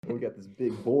We got this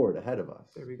big board ahead of us.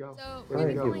 There we go. So we're gonna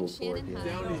be calling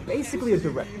Shanon It's basically a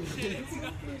direct.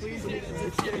 Please,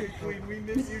 Queen, we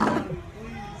miss you, Jonny.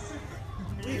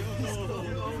 Please. Please, come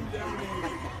home, Jonny.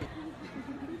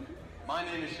 My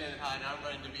name is Shanon and I'm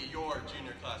ready to be your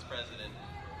junior class president.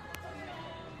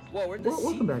 Whoa, where'd the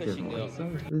Welcome back, fishing go?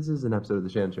 everyone. This is an episode of the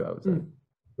Shan Show, I would say.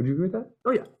 Would you agree with that?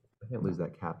 Oh yeah. I can't lose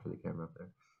that cap for the camera up there.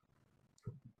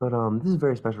 But this is a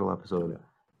very special episode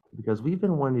because we've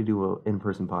been wanting to do an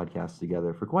in-person podcast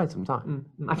together for quite some time.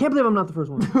 I can't believe I'm not the first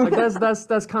one. Like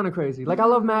that's kind of crazy. Like I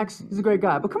love Max, he's a great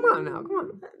guy, but come on now, come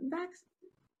on. Max,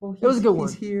 well, It was a good one.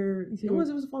 He's here. It was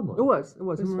a fun one. It was. It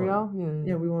was Him and fun. Rial?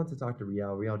 Yeah. Yeah, we wanted to talk to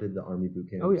Rial. Rial did the Army boot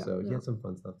camp, Oh, yeah, so he yeah. had some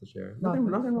fun stuff to share.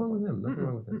 Nothing Nothing wrong with him. Nothing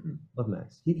wrong with him. Love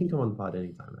Max. He can come on the pod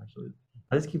anytime, actually.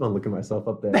 I just keep on looking myself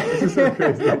up there. This is so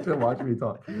crazy. After watching me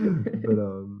talk. But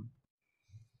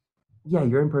yeah,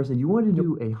 you're in person. You wanted to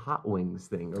do a hot wings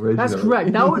thing originally. That's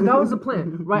correct. That was the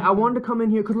plan, right? I wanted to come in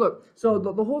here because look. So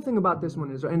the whole thing about this one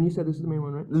is, and you said this is the main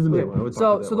one, right? This is the main Okay. one. I would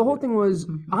talk to that So the one, whole thing was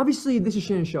obviously this is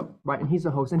Shanon's show, right? And he's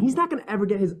the host, and he's not gonna ever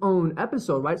get his own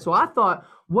episode, right? So I thought,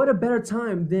 what a better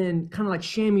time than kind of like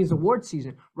Shammy's award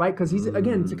season, right? Because he's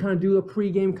again to kind of do a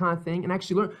pregame kind of thing and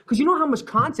actually learn. Because you know how much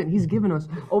content he's given us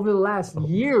over the last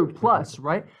year plus,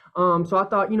 right? So I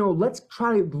thought, let's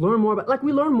try to learn more about, like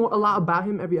we learn a lot about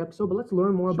him every episode, but let's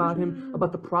learn more about him,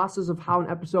 about the process of how an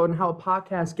episode and how a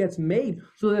podcast gets made,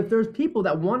 so that if there's people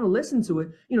that want to listen to it,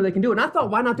 they can do it. And I thought,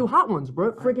 why not do hot ones,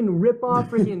 bro? Freaking rip off,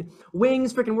 freaking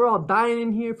wings, freaking we're all dying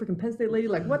in here, freaking Penn State lady,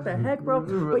 like what the heck, bro?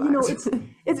 But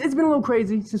it's been a little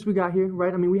crazy since we got here,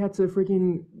 right? I mean, we had to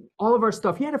freaking all of our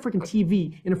stuff. He had a freaking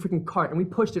TV in a freaking cart, and we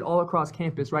pushed it all across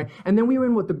campus, right? And then we were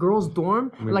in the girls'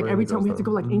 dorm. Like every time we had to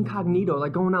go like incognito,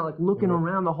 like going out, like looking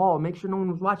around the hall, make sure no one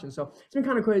was watching. So it's been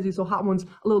kind of crazy. So hot ones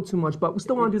a little too much, but we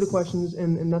still want to do the questions,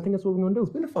 and I think that's what we're gonna do.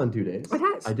 It's been a fun 2 days. It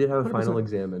has. I did have a 100%. final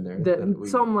exam in there.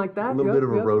 Something like that. A little bit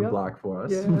of a Yep. roadblock for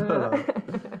us. Yeah. But,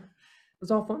 It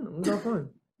was all fun. It was all fun.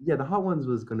 yeah, the hot ones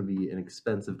was going to be an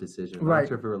expensive decision. I'm Right, not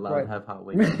sure if we were allowed right. to have hot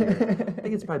wings. I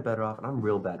think it's probably better off, and I'm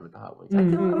real bad with the hot wings. I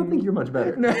don't think you're much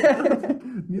better.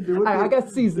 I got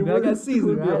seasoned. there I got would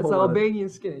seasoned. be a Right? It's whole lot of- Albanian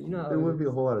skin. You know. How There it would is. be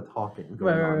a whole lot of talking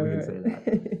going on. We can say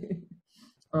that.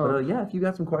 But yeah, if you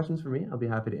got some questions for me, I'll be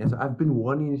happy to answer. I've been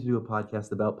wanting to do a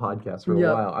podcast about podcasts for a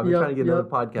Yep, while. I've been yep, trying to get another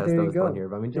yep. podcast There that you was go. on here.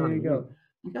 But I mean, There Jonny, you go.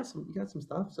 you got some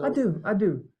stuff. So I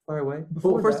do. fire away.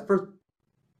 Before Well, first,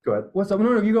 go ahead. What's up?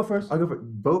 No, you go first. I'll go for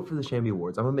vote for the Shammy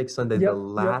Awards. I'm gonna make Sunday Yep, the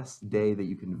last day that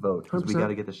you can vote because we 100%. got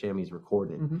to get the Shammys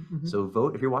recorded. So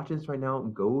vote. If you're watching this right now,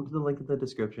 go to the link in the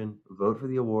description. Vote for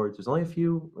the awards. There's only a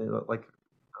few, like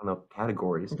I don't know,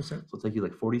 categories. 100%. So it'll take you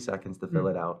like 40 seconds to fill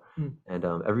it out, and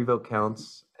every vote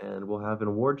counts. And we'll have an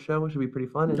award show. It should be pretty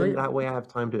fun. And then that way, I have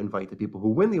time to invite the people who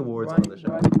win the awards on the show.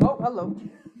 Right. Oh, hello.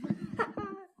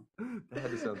 That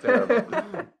had to sound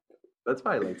terrible. That's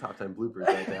probably like top 10 bloopers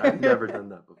right there. I've never done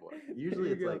that before. Usually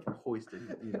it's like hoisted,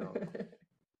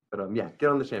 But yeah, get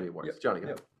on the Shammy Awards. Jonny, go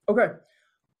ahead. Okay.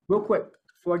 Real quick,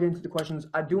 before I get into the questions,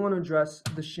 I do want to address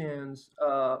the Shans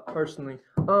personally.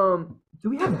 Do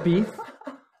we have beef?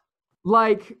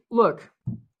 Like, look,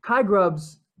 Kai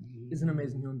Grubbs is an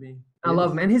amazing human being. I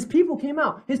love him, and his people came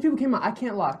out. I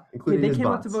can't lie. Including they his came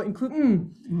out bots. to vote,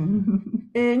 including.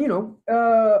 And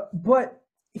but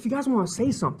if you guys want to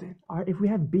say something, all right, if we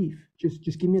have beef,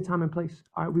 just give me a time and place.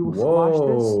 All right, we will squash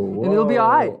this, and it'll be all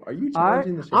right. Are you All right?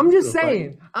 challenging the Shans I'm just to a fight?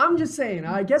 saying.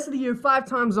 All right, guest of the year 5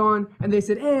 times on, and they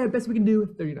said, best we can do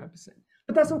 39%.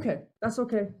 But that's okay. That's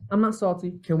okay. I'm not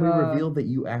salty. Can we reveal that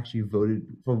you actually voted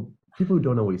for people who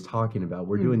don't know what he's talking about?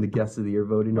 We're doing the guest of the year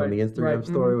voting on the Instagram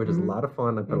story, which is a lot of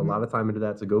fun. I put a lot of time into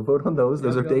that, so go vote on those.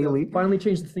 Those are daily. Finally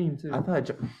changed the theme too.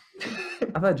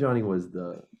 I thought Jonny was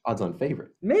the odds-on favorite.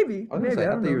 Maybe. I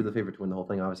thought you were the favorite to win the whole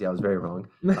thing. Obviously, I was very wrong.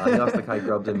 He lost to Kai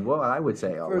Grubbs in what I would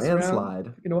say a First round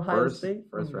landslide. in Ohio State.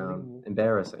 First round. Unbelievable.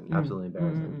 Embarrassing. Absolutely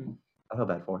embarrassing. I felt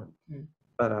bad for him.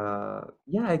 But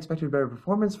yeah, I expected a better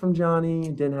performance from Jonny.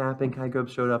 It didn't happen. Kai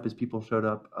Grubbs showed up. His people showed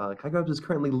up. Kai Grubbs is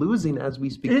currently losing as we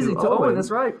speak. Is he to Owen?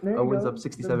 That's right. Owen's up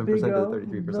 67% to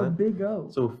 33%. The big O.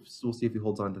 So we'll see if he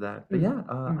holds on to that. But yeah,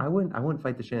 I wouldn't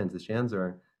fight the Shans. The Shans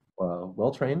are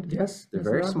well trained. Yes, they're yes,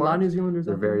 very they are. smart. A lot of New Zealanders.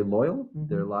 They're out there. very loyal.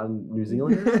 There are a lot of New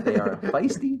Zealanders. They are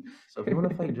feisty. So if you want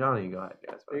to fight Jonny, go ahead,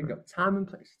 guys. There you go. Time and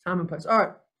place. Time and place. All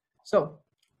right. So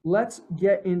let's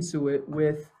get into it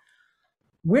with.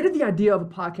 Where did the idea of a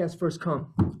podcast first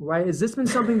come, right? Has this been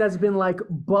something that's been like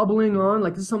bubbling on?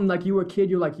 Like this is something like you were a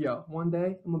kid, you're like, yo, one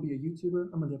day I'm gonna be a YouTuber,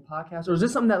 I'm gonna be a podcast. Or is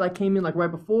this something that like came in like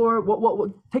right before? What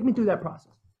take me through that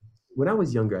process. When I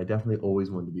was younger, I definitely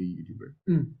always wanted to be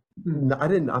a YouTuber. No,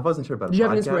 I wasn't sure about a podcast. Did you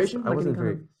have an inspiration? I Like wasn't any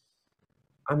kind very.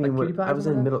 I mean, Like when PewDiePie I was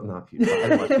or in something middle, not PewDiePie. I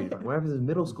didn't watch PewDiePie. When I was in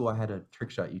middle school, I had a trick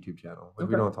shot YouTube channel, which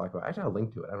we don't talk about. Actually, I'll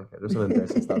link to it. I don't care. There's some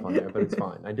embarrassing stuff on there, but it's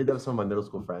fine. I did that with some of my middle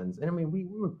school friends, and I mean, we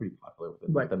were pretty popular with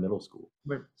Right. the middle school,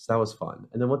 Right. so that was fun.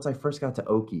 And then once I first got to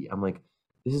Oki, I'm like,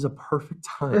 this is a perfect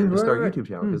time to start a YouTube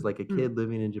channel because like a kid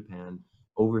living in Japan,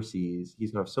 overseas,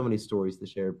 he's gonna have so many stories to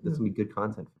share. That's gonna be good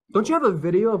content. Don't you have a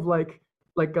video of like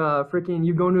freaking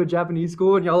you going to a Japanese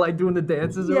school and y'all like doing the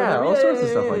dances? Or Yeah, whatever? all sorts of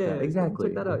stuff like yeah. that. Exactly.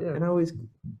 Check that out. Yeah. And I always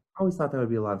thought that would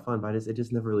be a lot of fun, but it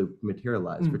just never really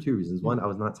materialized for two reasons. One, I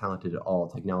was not talented at all,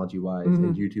 technology-wise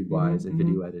and YouTube-wise and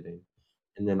video editing.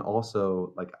 And then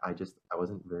also, like, I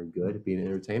wasn't very good at being an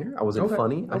entertainer. I wasn't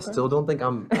funny. I still don't think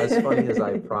I'm as funny as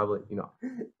I probably,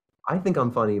 I think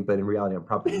I'm funny, but in reality, I'm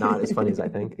probably not as funny as I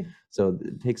think. So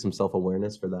it takes some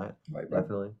self-awareness for that,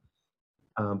 definitely.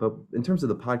 But in terms of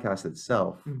the podcast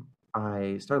itself,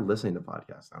 I started listening to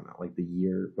podcasts now, like the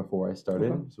year before I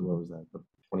started. So what was that,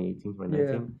 2018,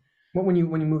 2019? Yeah. What, when you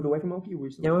moved away from Oki?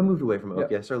 Yeah, when I moved away from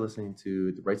Oki, I started listening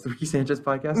to the Rights to Ricky Sanchez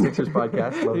podcast, Sixers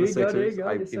podcast. Love the Sixers.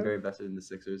 I became very invested in the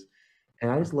Sixers.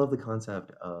 And I just love the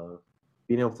concept of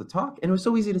being able to talk. And it was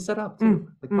so easy to set up, too.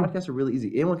 Podcasts are really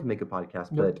easy. Anyone can make a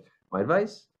podcast, but my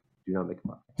advice, do not make a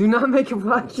podcast. Do not make a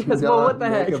podcast. Well, what the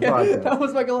heck? That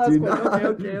was like a last one.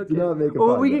 Okay. Do not make a podcast.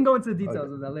 Well, we can go into the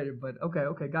details of that later, but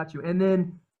okay, got you. And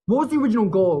then, what was the original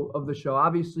goal of the show?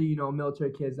 Obviously,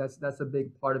 military kids, that's a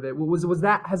big part of it.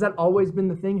 Has that always been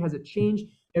the thing? Has it changed?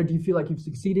 Or do you feel like you've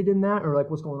succeeded in that? Or like,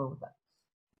 what's going on with that?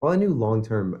 Well, I knew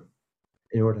long-term,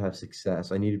 in order to have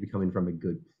success, I need to be coming from a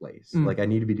good place. Like, I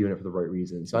need to be doing it for the right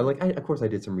reasons. So of course I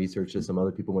did some research to some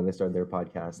other people when they started their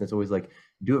podcast. And it's always like,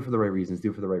 do it for the right reasons,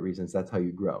 do it for the right reasons. That's how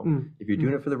you grow. If you're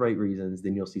doing it for the right reasons,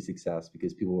 then you'll see success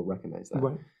because people will recognize that.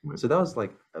 Right. So that was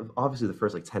like, obviously the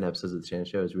first like 10 episodes of the Shannon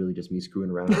show is really just me screwing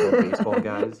around with all baseball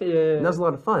guys. And that was a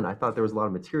lot of fun. I thought there was a lot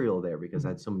of material there because I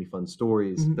had so many fun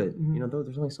stories, but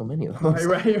there's only so many of those.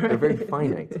 Right. They're very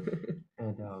finite.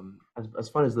 And as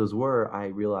fun as those were, I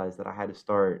realized that I had to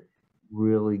start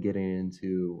really getting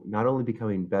into not only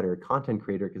becoming better content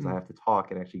creator because I have to talk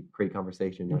and actually create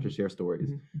conversation, not just share stories,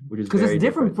 which is because it's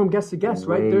different from guest to guest,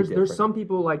 right? There's some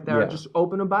people like that are just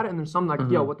open about it, and there's some like,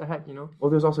 yo, what the heck, Well,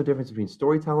 there's also a difference between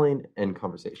storytelling and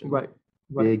conversation. Right.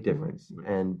 Big difference.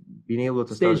 And being able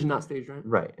to stage and not stage, right?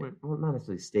 Right. Well, not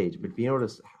necessarily stage, but being able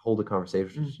to hold a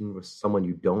conversation with someone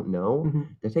you don't know,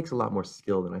 that takes a lot more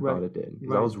skill than I thought it did.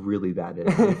 Because I was really bad at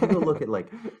it. If you look at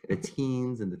like the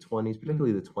teens and the 20s,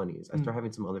 particularly the 20s, I started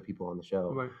having some other people on the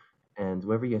show. Right. And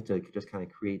whenever you have to just kind of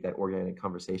create that organic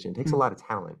conversation, it takes a lot of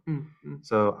talent.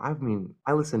 So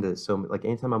I listen to like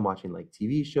anytime I'm watching like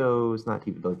TV shows, not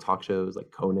TV, but like talk shows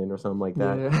like Conan or something like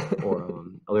that, or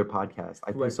other podcasts,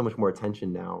 I pay so much more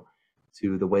attention now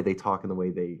to the way they talk and the way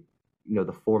they,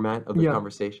 the format of the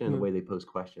conversation and the way they pose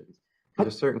questions.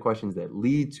 There's certain questions that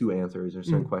lead to answers, or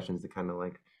certain questions that kind of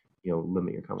like,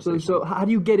 limit your conversation. So how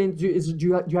do you get into?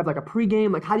 Do you have like a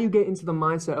pregame? Like, how do you get into the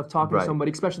mindset of talking to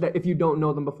somebody, especially that if you don't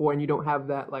know them before and you don't have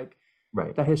that like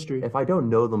that history? If I don't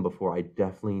know them before, I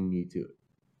definitely need to.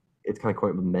 It's kind of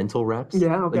quite mental reps.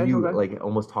 Yeah, okay. Like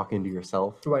almost talking to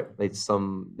yourself. Right. Like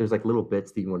there's like little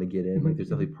bits that you want to get in. Like there's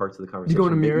definitely parts of the conversation. You go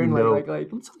in a mirror and like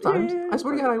sometimes. I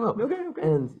swear to God, I will. Okay.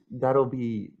 And that'll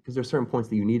be because there's certain points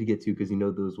that you need to get to because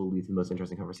those will lead to the most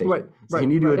interesting conversation. Right. So you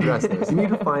need to address this. You need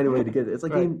to find a way to get it. It's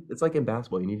like it's like in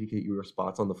basketball. You need to get your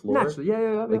spots on the floor. Naturally,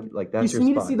 yeah. Like that's your spot.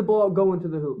 You need to see the ball go into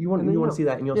the hoop. You want to see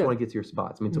that, and you also want to get to your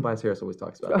spots. Tobias Harris always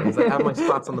talks about it. He's like, I have my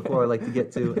spots on the floor I like to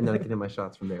get to, and then I can hit my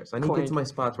shots from there. So I need to get to my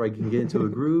spots where I can get into a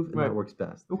groove. And that works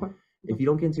best. Okay. If you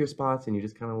don't get into your spots and you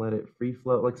just kind of let it free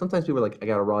flow, like sometimes people are like, I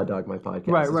got to raw dog my podcast.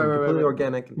 Right. Completely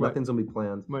organic. Nothing's gonna be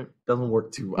planned. Right. Doesn't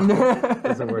work too well.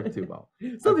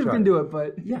 Some people can do it,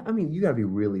 but yeah, you gotta be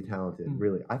really talented.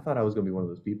 Really, I thought I was gonna be one of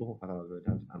those people. I thought I was really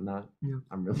talented. I'm not. Yeah.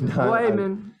 I'm really not. Well, hey,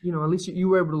 man, at least you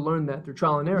were able to learn that through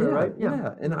trial and error, right?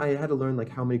 Yeah. And I had to learn like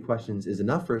how many questions is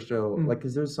enough for a show. Like,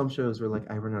 because there's some shows where like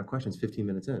I run out of questions 15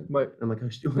 minutes in. Right. I'm like,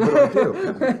 what do I do?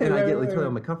 And I get like totally out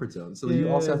of my comfort zone. So you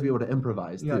also have to be able to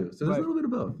improvise too. So there's a little bit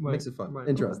of both. Makes it fun.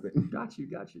 Interesting. Got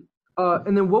you.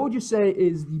 And then what would you say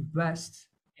is the best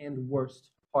and worst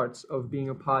parts of being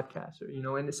a podcaster?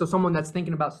 And so someone that's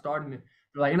thinking about starting it,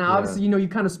 they're like, obviously, you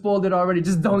kind of spoiled it already.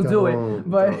 Just don't do it.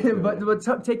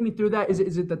 But take me through that. Is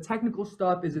it the technical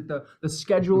stuff? Is it the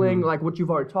scheduling, like what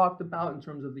you've already talked about in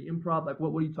terms of the improv? Like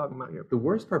what are you talking about here? The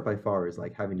worst part by far is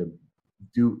like having to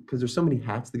because there's so many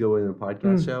hats to go in a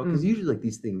podcast show. Because usually like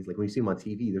these things, like when you see them on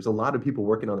TV, there's a lot of people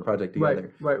working on the project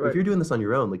together. Right. If you're doing this on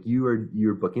your own, like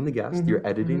you're booking the guest, you're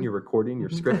editing, you're recording, you're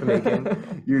script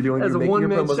making, you're doing That's you're a making your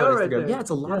one-man promos show on right Instagram. there. Yeah, it's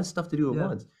a lot of stuff to do at Yeah.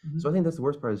 once. So I think that's the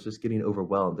worst part is just getting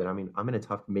overwhelmed. And I mean, I'm in a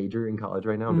tough major in college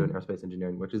right now. I'm doing aerospace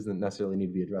engineering, which doesn't necessarily need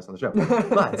to be addressed on the show.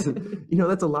 But you know,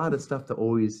 that's a lot of stuff to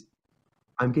always.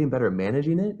 I'm getting better at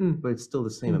managing it, but it's still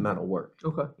the same amount of work.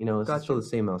 Okay. You know, it's Gotcha. still the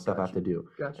same amount of stuff I have to do.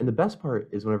 Gotcha. And the best part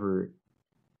is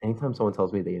anytime someone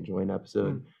tells me they enjoy an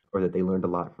episode or that they learned a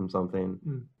lot from something,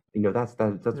 you know, that's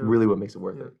really what makes it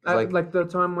worth it. Like the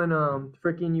time when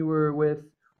freaking you were with,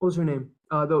 what was her name?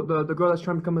 The girl that's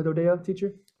trying to become a Dodea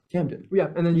teacher. Camden. Yeah,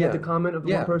 and then you had the comment of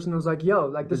the one person who was like, "Yo,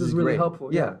 like this is really great.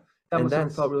 helpful." Yeah. That And must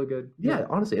have felt really good. Yeah,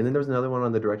 honestly. And then there was another one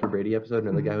on the Director Brady episode,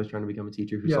 another guy who was trying to become a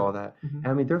teacher who saw that. And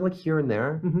I mean, they're like here and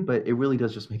there, but it really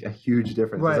does just make a huge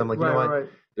difference. 'Cause I'm like, you know what?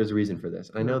 There's a reason for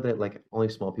this. I know that like only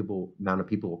amount of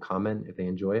people will comment if they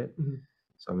enjoy it.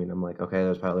 So I mean, I'm like, okay,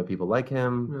 there's probably other people like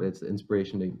him. It's the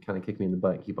inspiration to kind of kick me in the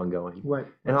butt and keep on going. Right.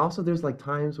 And also, there's like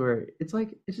times where it's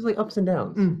just like ups and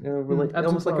downs. You know,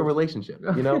 almost like a relationship.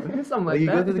 You know, Something like you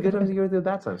that. go through the good times, you go through the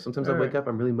bad times. Sometimes I wake up,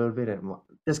 I'm really motivated. I'm like,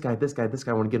 this guy.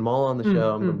 I want to get them all on the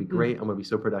show. I'm gonna be great. I'm gonna be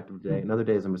so productive today. And other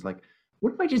days, I'm just like,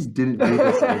 what if I just didn't do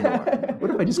this anymore? What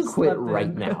if I just quit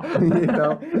right now? You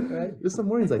know, there's some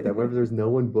mornings like that where there's no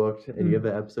one booked and you have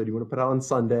an episode you want to put out on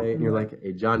Sunday and you're like,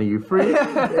 hey Johnny, you free?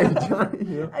 Hey Johnny,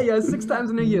 you know? Hey, yeah, 6 times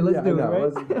in a year. Let's do it,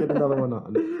 right? Let's get another one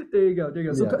on. There you go.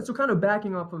 So kind of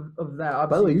backing off of that. Obviously.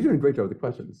 By the way, you're doing a great job with the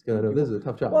questions. Because I know this is a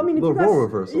tough job. Well, I mean, if you guys, role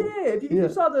reversal. Yeah, if you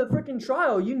saw the freaking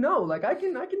trial, you know, like I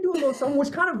can do a little something.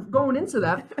 Which kind of going into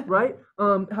that, right?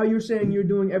 How you're saying you're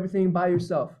doing everything by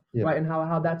yourself, right? And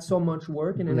how that's so much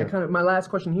work. And then that kind of my last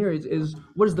question here is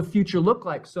what does the future look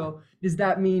like? So does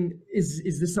that mean is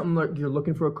this something like you're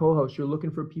looking for a co-host? You're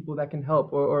looking for people that can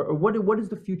help, or what is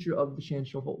the future of the Shan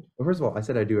Show hold? Well, first of all, I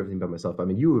said I do everything by myself. I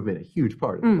mean, you have been a huge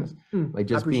part of this. Like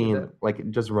just being like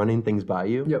just running things by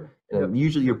you. Yep. And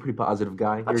usually you're a pretty positive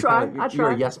guy. I try.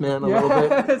 You're a yes man a little bit.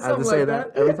 I have to say like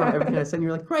that. Everything I said,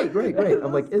 you're like, great.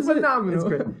 I'm like, it's phenomenal. It's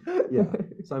great. Yeah.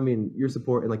 So I mean, your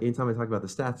support and like anytime I talk about the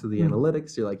stats of the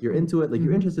analytics, you're into it. Like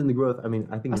you're interested in the growth. I mean,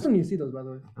 I think I still need to see those, by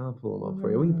the way. I'll pull them up for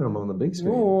you. We can put them on the big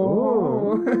screen.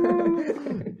 Or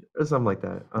something like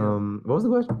that. What was the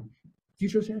question?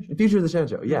 Future of the Shan Show. The future of the Shan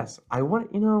Show. Yes, I want.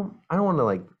 I don't want to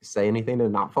like say anything to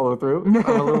not follow through. I'm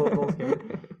a little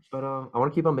scared, but I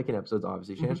want to keep on making episodes.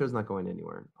 Obviously, Shan Show's not going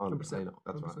anywhere. Honestly, I know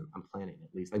that's what I'm planning.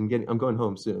 At least I'm going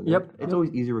home soon. Yep. It's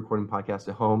always easier recording podcasts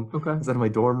at home Okay. instead of my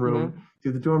dorm room.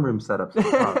 Dude, the dorm room setup's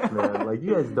tough, man. Like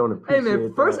you guys don't appreciate. Hey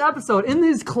man, first episode in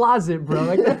this closet, bro.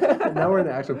 Like now we're in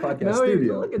the actual podcast no,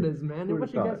 studio. Look at this, man. I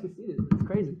wish you guys could see this. It's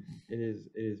crazy. It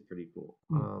is pretty cool.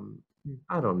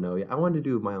 I don't know. I wanted to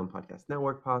do my own podcast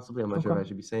network, possibly. I'm not sure if I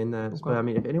should be saying that. But I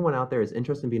mean, if anyone out there is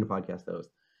interested in being a podcast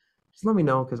host, just let me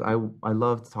know because I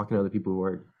love talking to other people who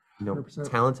are, 100%.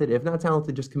 Talented. If not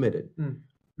talented, just committed.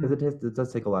 Because it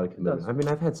does take a lot of commitment. I mean,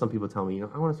 I've had some people tell me,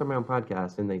 I want to start my own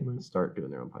podcast, and they start doing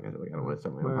their own podcast. They're like, I don't want to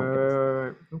start my own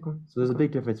podcast. Okay. So there's a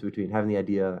big difference between having the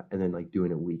idea and then like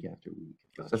doing it week after week.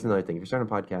 Gotcha. So that's another thing. If you're starting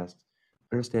a podcast,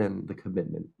 understand the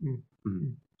commitment.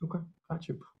 Okay, got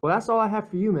you. Well, that's all I have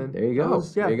for you, man. There you go.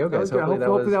 There you go, guys. Hopefully that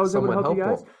was able to somewhat help you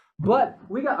helpful. guys. But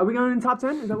are we going in top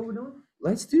 10? Is that what we're doing?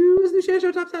 Let's do Shan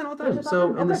Show top 10 all the time. Top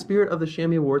So 10? in the spirit of the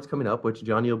Shammy Awards coming up, which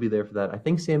Johnny will be there for that. I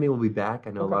think Sammy will be back. I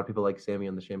know a lot of people like Sammy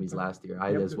on the Shammys last year.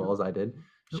 I did as well as I did.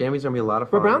 Shammy's gonna be a lot of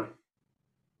fun. Brett Brown?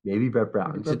 Maybe Brett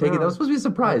Brown. You should Brett take it. That Brown. was supposed to be a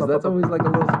surprise. That's always like a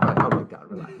little surprise. Oh my God,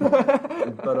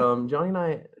 relax. But Johnny and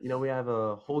I, we have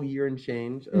a whole year and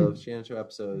change of Shan Show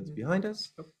episodes behind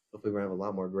us. Hopefully, we're going to have a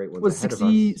lot more great ones ahead of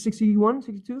us. 61,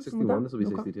 62? 61, this will be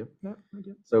 62. Yeah,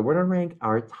 So we're going to rank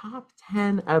our top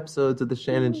 10 episodes of The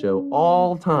Shannon Show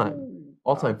all time.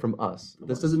 All time from us.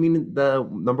 This doesn't mean the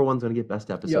number one's going to get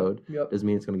best episode. Doesn't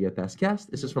mean it's going to get best guest.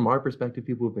 It's just from our perspective,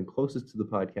 people who've been closest to the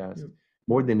podcast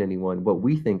more than anyone, what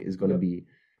we think is going to be,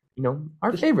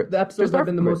 our favorite. The episodes that have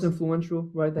been the most influential,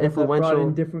 right? That brought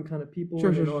in different kind of people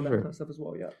and all that kind of stuff as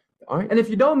well, All right. And if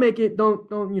you don't make it, don't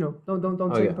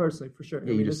take it personally, for sure.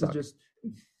 Yeah, you just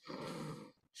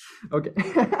Okay.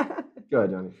 Go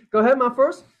ahead, Johnny. Go ahead, my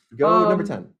first. Go number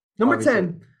 10. Number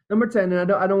 10,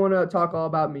 and I don't want to talk all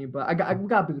about me, but I got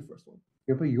to be the first one.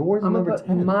 You're going to put yours I'm number gonna put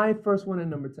 10? my first one in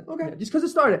number 10. Okay. Yeah, just because it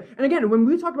started. And again, when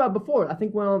we talked about before, I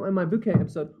think when in my bouquet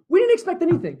episode, we didn't expect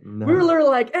anything. No. We were literally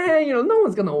like, hey, no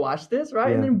one's going to watch this, right?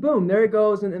 Yeah. And then boom, there it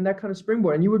goes, and that kind of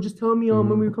springboard. And you were just telling me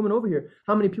when we were coming over here,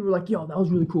 how many people were like, yo, that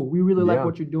was really cool. We really like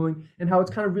what you're doing, and how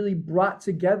it's kind of really brought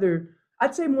together,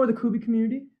 I'd say more the Kubi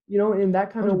community, you know, in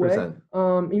that kind of way.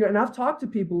 100%. You know, and I've talked to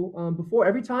people before.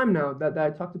 Every time now that I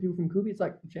talk to people from Kubi, it's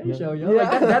like Shammy show, yo. Yeah.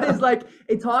 Like that is like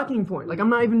a talking point. Like I'm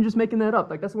not even just making that up.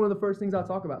 Like that's one of the first things I'll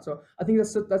talk about. So I think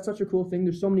that's such a cool thing.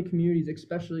 There's so many communities,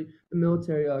 especially the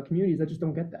military communities, that just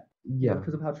don't get that. Yeah.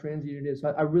 Because of how transient it is.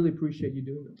 So I really appreciate you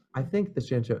doing it. I think the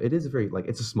Shan Show, it is a very, like,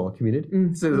 it's a small community,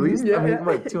 so at least, Yeah, I mean, yeah.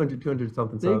 like 200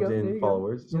 something There you subs go, there and you go.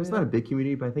 followers. So Yeah, it's yeah. not a big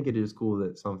community, but I think it is cool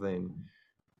that something,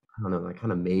 I don't know, like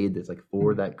kind of made that's like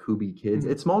for that Kubi kids.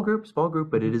 It's small group,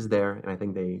 but it is there. And I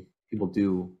think people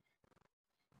do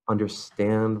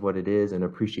understand what it is and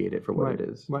appreciate it for what it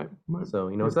is. Right. So,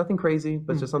 you know, it's nothing crazy,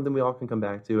 but it's just something we all can come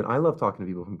back to. And I love talking to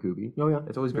people from Kubi. Oh, yeah.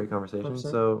 It's always great conversation. 100%.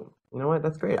 So, you know what?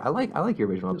 That's great. I like your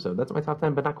original episode. That's my top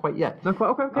 10, but not quite yet. Not quite.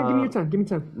 Okay. Give me your 10. Give me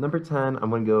 10. Number 10, I'm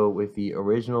going to go with the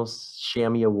original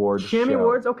Shammy Awards Shammy show.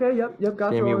 Awards. Okay. Yep.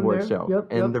 Got Shammy thrown in Awards there. show. Yep.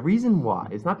 And the reason why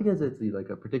is not because it's like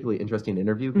a particularly interesting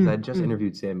interview, because I just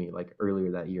interviewed Sammy like earlier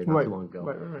that year, not too long ago.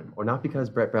 Right. Or not because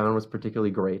Brett Brown was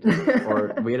particularly great,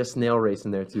 or we had a snail race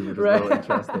in there too, which was a little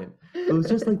interesting. It was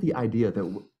just like the idea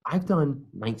that I've done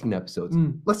 19 episodes.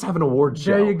 Let's have an award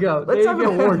show. There you go. Let's have an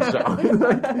award show.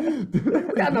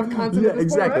 We got enough content. Yeah, at this point,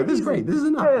 exactly. right? This is great. This is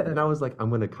enough. Yeah. And I was like, I'm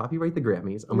going to copyright the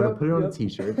Grammys. I'm going to put it on a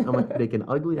t-shirt. I'm going to make an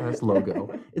ugly ass logo.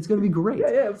 It's going to be great.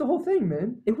 Yeah. It was the whole thing,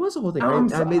 man. It was a whole thing.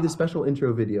 I'm I made the special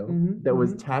intro video that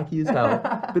was tacky as hell,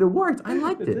 but it worked. I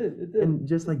liked it. It did. And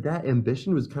just like that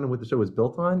ambition was kind of what the show was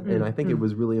built on. And I think it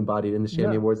was really embodied in the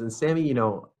Shammy Awards. And Sammy, you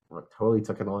know, totally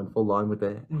took it on full on with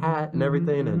the hat and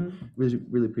everything. And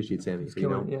really appreciate Sammy for, you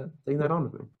know, taking that on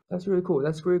with me. That's really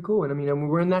cool. And I mean,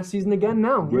 we're in that season again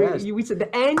now. Yes. We said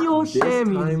the annual This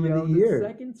Shammies, time yo, of the year.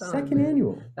 second time. Second man.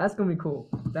 annual. That's gonna be cool.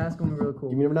 That's gonna be really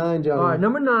cool. Give me number 9, Jonny. All right,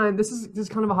 number 9. This is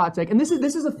kind of a hot take, and this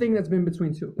is a thing that's been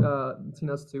between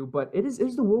us two. But it is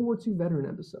the World War II veteran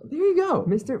episode. There you go.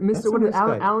 Mr. That's What some is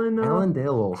respect. Alan Dale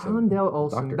Olson. Alan Dale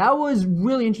Olson. Doctor. That was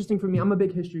really interesting for me. I'm a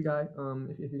big history guy.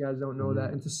 If you guys don't know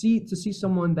that, and to see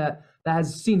someone that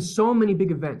has seen so many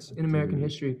big events in American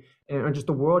history or just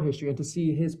the world history, and to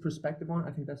see his perspective on it,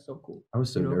 I think that's so cool. I was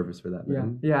so nervous for that,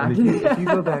 man. Yeah. And if you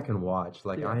go back and watch,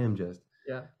 like, I am just,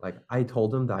 like, I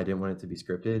told him that I didn't want it to be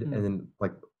scripted, and then,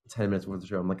 like, 10 minutes before the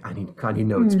show, I'm like, I need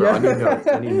notes, bro.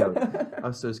 I need notes. I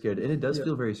was so scared. And it does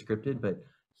feel very scripted, but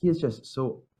he is just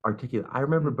so articulate. I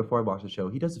remember before I watched the show,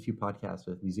 he does a few podcasts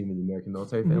with Museum of the American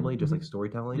Military Family, just like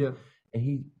storytelling. Yeah. And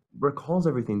he recalls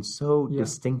everything so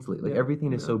distinctly. Like,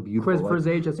 everything is so beautiful. For his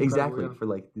age, that's exactly. incredible, For,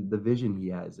 like, the vision he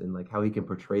has and, like, how he can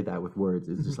portray that with words.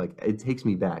 It's just, like, it takes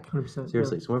me back. 100%,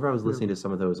 Seriously. So whenever I was listening to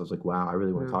some of those, I was like, wow, I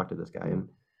really want to talk to this guy. And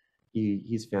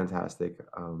he's fantastic.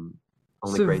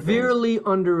 Only great things. Severely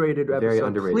underrated episode. Very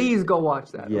underrated. Please go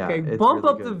watch that. Yeah, okay, it's bump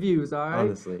really up the good. views. All right,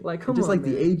 Honestly, like come just on, like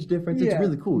man. the age difference, it's Yeah,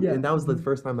 really cool. yeah. And that was the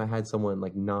first time I had someone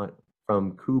like not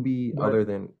from Kubi, other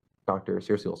than Dr.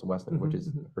 Cersei Olsen Weston, which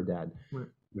is her dad,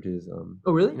 which is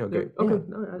Oh really? you know, great. Okay, Yeah.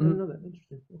 no, I didn't know that.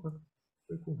 Interesting. Okay,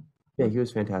 very cool. Yeah, he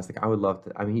was fantastic. I would love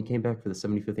to. I mean, he came back for the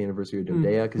 75th anniversary of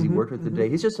Dodea because he worked with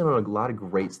Dodea. He's just done a lot of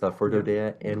great stuff for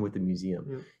Dodea and with the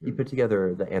museum. He put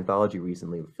together the anthology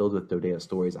recently filled with Dodea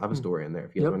stories. I have a story in there.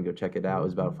 If you guys want to go check it out, it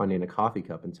was about finding a coffee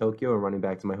cup in Tokyo and running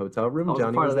back to my hotel room.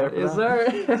 Jonny was there for Yes,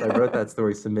 that. sir. So I wrote that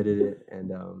story, submitted it,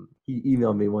 and he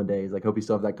emailed me one day. He's like, "Hope you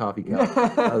still have that coffee cup."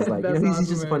 I was like, That's he's awesome,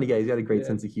 just a man. funny guy. He's got a great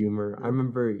sense of humor. I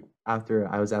remember after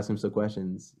I was asking him some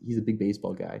questions, he's a big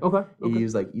baseball guy. Okay. He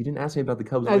was like, "You didn't ask me about the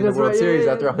Cubs Yeah, winning the that's World right. Series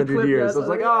Yeah, after the 100 clip, years." yes. I was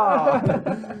like,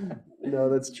 "Ah." No,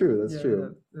 that's true. That's Yeah,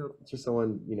 true. yeah. It's just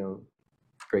someone, you know,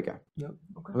 great guy. Yep.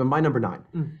 Okay. My number 9.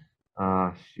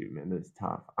 Mm. Shoot, man, this is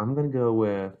tough. I'm gonna go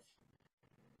with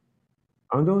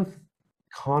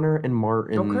Connor and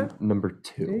Martin, Okay. number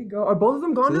There 2. you go. Are both of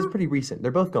them So gone this now? is pretty recent.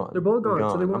 They're both gone. They're both gone.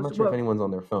 So they I'm won't- not sure if well- anyone's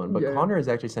on their phone, but Yeah, yeah. Connor is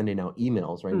actually sending out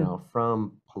emails right now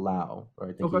from Palau, or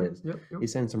I think he Okay. is. Yep.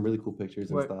 He's sending some really cool pictures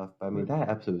and Right. stuff. I mean, that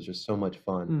episode was just so much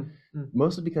fun. Mm.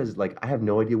 Mostly because, like, I have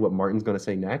no idea what Martin's going to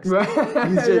say next. Right.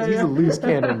 He's Yeah, he's yeah. a loose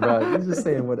cannon, bro. He's just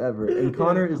saying whatever. And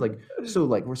Connor is, like, so,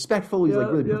 like, respectful. He's, like,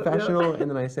 Yeah, really yeah, yeah. professional. And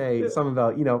then I say something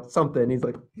about, you know, something. He's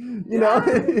like, you Yeah,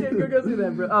 know. go see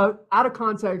that, bro. Out of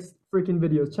context, freaking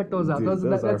videos. Check those out. Dude, Those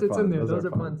those that's are it's in fun. there. Those Those are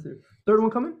are fun. fun too. Third one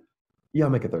coming? Yeah, I'll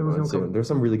make a third There was one no soon. coming. There's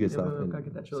some really good Yeah, stuff we'll in gotta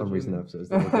get that some trilogy recent in. episodes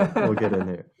that we'll get in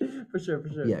there. For sure.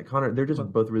 Yeah, Connor, they're just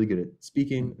both really good at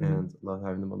speaking and love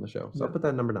having them on the show. So I'll put that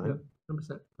at number 9. Yep.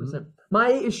 100%. My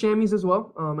 8 is Shammy's as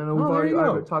well. I know we've Oh, there you go.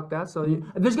 already talked that. So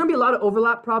there's gonna be a lot of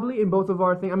overlap probably in both of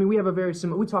our things. I mean, we have a very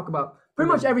similar. We talk about pretty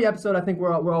much every episode. I think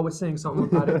we're always saying something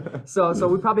about it. So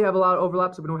we probably have a lot of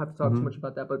overlap. So we don't have to talk too much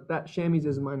about that. But that Shammy's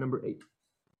is my number 8.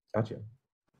 Gotcha.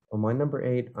 On my number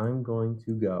 8, I'm going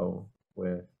to go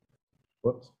with,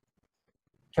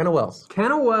 Kenna Wells.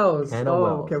 Kenna Wells. Kenna Oh,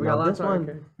 Wells. okay, we Now, got a lot of this time. one-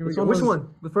 Okay. Here we this go. one Which was- one?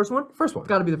 The first one? First one. It's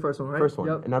got to be the first one, right? First one.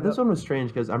 Yep. And now this yep. one was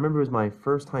strange because I remember it was my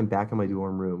first time back in my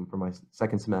dorm room for my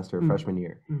second semester of freshman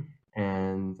year.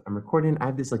 And I'm recording. I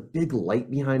have this like big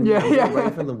light behind me. Yeah, I'm yeah.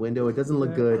 right from the window. It doesn't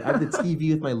look good. I have the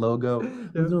TV with my logo.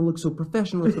 It doesn't look so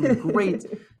professional. It's gonna be great.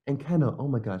 And Kenna, oh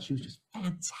my God, she was just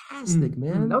fantastic,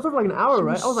 man. That was over like an hour, She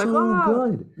right? was I was like, so ah.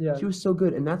 good. Yeah. She was so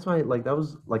good, and that's why like that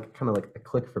was like kind of like a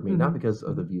click for me, not because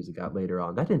of the views it got later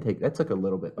on. That took a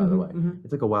little bit, by the way. It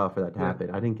took a while for that to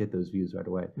happen. I didn't get those views right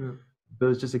away. Yeah. But it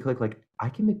was just a click. Like I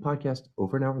can make podcasts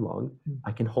over an hour long.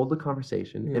 I can hold the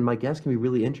conversation, and my guests can be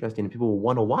really interesting, and people will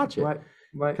want to watch it. Right.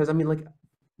 Because I mean, like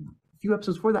a few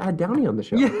episodes before that, I had Downey on the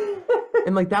show. Yeah.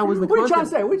 And like that was the What are you trying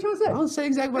to content. say? What are you trying to say? I'll say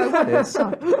exactly what I wanted. It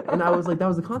sucked. And I was like, that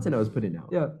was the content I was putting out.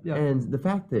 Yeah, yeah. And the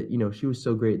fact that, she was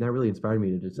so great, and that really inspired me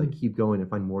to just like keep going and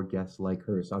find more guests like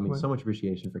her. So I mean, so much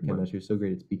appreciation for Kenna. She was so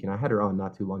great at speaking. I had her on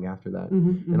not too long after that.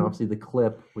 And obviously the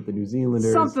clip with the New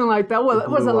Zealanders. Something like that. What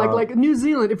was it blew up. like New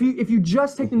Zealand? If you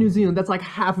just take the New Zealand, that's like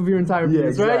half of your entire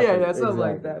views, right? exactly, Yeah, something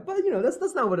like exactly. that. But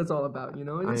that's not what it's all about.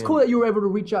 It's I cool am. that you were able to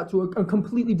reach out to a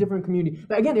completely different community.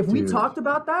 But again, if we Dude. talked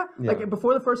about that like Yeah.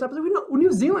 before the first episode, we know New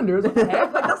Zealanders. What the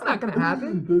heck? Like that's not gonna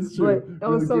happen. That's true. But that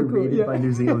was We so would get cool. raided Yeah. by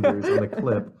New Zealanders on the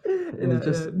clip. And it's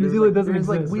just New Zealand doesn't it's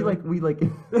like exist, we right? like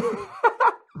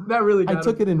That really got I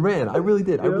took it and ran. I really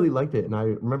did. I Yeah. really liked it. And I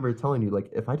remember telling you, like,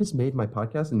 if I just made my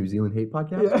podcast a New Zealand hate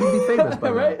podcast, we'd be famous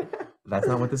by Right? now. That's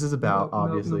not what this is about,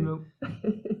 obviously. No.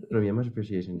 But yeah, much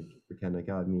appreciation for Kenna.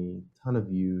 Got me a ton of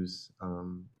views.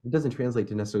 It doesn't translate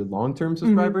to necessarily long-term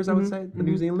subscribers, I would say, the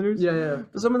New Zealanders. Yeah.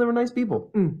 But some of them were nice people.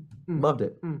 Loved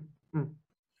it.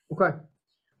 Okay.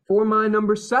 For my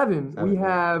number 7, we yeah.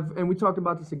 have, and we talked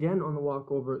about this again on the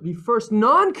walkover, the first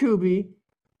non-Kubi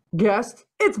guest.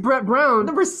 It's Brett Brown.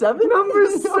 Number 7? Number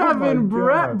Oh my 7,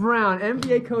 Brett God. Brown,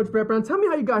 NBA coach Brett Brown. Tell me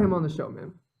how you got him on the show,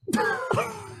 man.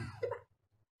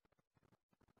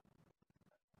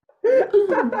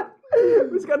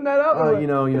 Who's cutting that out? or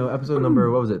what? Episode number,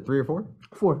 what was it, 3 or 4?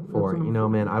 4. 4.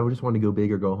 Man, I just wanted to go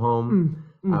big or go home.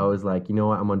 I was like, you know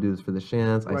what, I'm gonna do this for the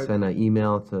chance. I Right. sent an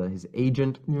email to his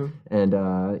agent, and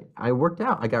I worked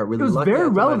out. I got really It was lucky. very I had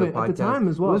somebody on relevant at the podcast. time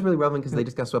as well. It was really relevant because they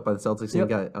just got swept by the Celtics and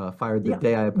got fired the Yeah.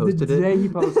 day I posted the it. day he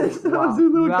posted it. That Wow. was a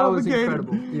little That was complicated.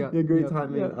 incredible. Yeah, great yeah,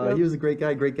 timing. yeah. He was a great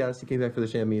guy, great guest. He came back for the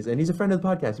Shammies, and he's a friend of the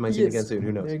podcast. You might see him again soon.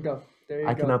 Who knows? There you go.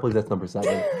 I cannot believe that's number 7.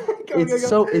 Go.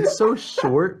 It's so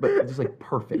short, but just like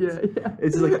perfect. Yeah.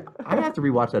 It's just like I have to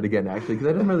rewatch that again actually because I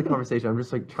didn't remember the conversation. I'm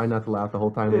just like trying not to laugh the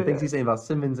whole time. The things he's saying about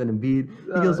Simmons and Embiid.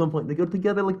 He goes one point they go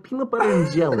together like peanut butter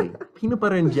and jelly. Peanut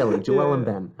butter and jelly. Joel and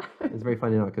Ben. It's very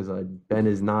funny now because Ben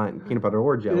is not peanut butter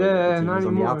or jelly. Yeah, He's not on the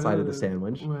anymore. outside of the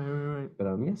sandwich. Right. But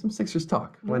some Sixers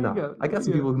talk. Why There you not? go. I got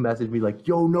some Yeah. people who messaged me like,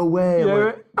 "Yo, no way." I'm Yeah,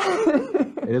 like,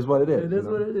 right. it is what it is. It is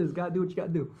what it is. Gotta do what you gotta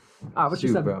do. What's your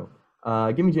Shoot, 7? bro.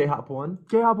 Give me J-Hop 1.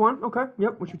 J-Hop 1, okay.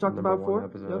 Yep, which we talked Number about 1 before.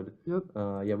 episode.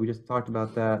 Yep. We just talked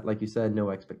about that. Like you said,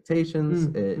 no expectations.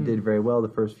 It did very well the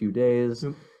first few days.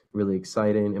 Really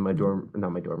exciting. In my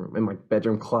not my dorm room, in my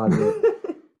bedroom closet.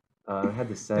 I had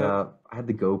the setup. I had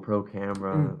the GoPro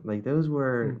camera. Like those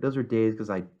were days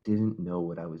because I didn't know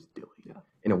what I was doing,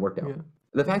 and it worked out. Yeah.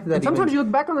 The fact that And sometimes you look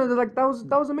back on it, like that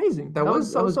was amazing. that was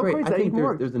so great. crazy. I that think even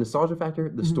worked. there's the nostalgia factor.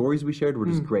 The stories we shared were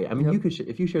just great. I mean, you could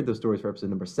if you shared those stories for episode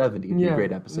number 70, it'd be Yeah. a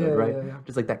great episode, Yeah, right? yeah.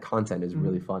 Just like that content is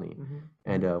really funny,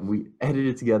 and we edited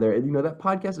it together. And that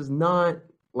podcast is not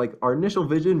like our initial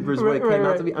vision versus what it came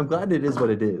out to be. I'm glad it is what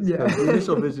it is. Yeah. 'Cause the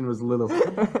initial vision was a little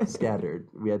scattered.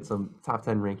 We had some top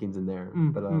 10 rankings in there,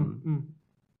 but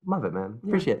love it, man.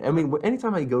 Appreciate it. I mean,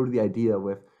 anytime I go to the idea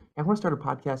with, I want to start a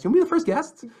podcast. You'll be the first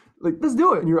guest. Like, Let's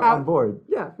do it. and you're on board.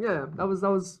 Yeah. That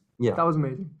was Yeah. that was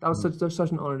amazing. That was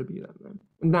such an honor to be that, man.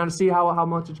 And now to see how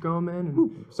much it's grown, man.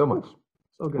 And So much.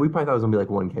 so good. We probably thought it was gonna be like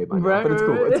 1K by now, Right, but it's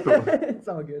cool. right, It's cool. right. It's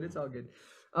all good. It's all good.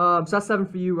 So that's 7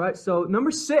 for you, right? So number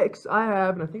 6, I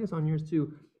have, and I think it's on yours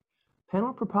too.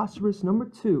 Panel Preposterous number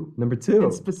 2. Number 2.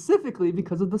 And specifically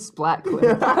because of the splat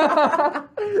clip.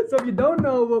 So if you don't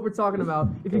know what we're talking about,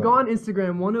 if you go on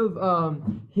Instagram, one of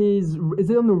his, is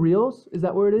it on the Reels? Is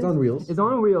that where it is? It's on Reels. It's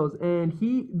on Reels. And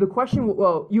the question,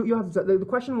 well, you have to, the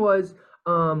question was,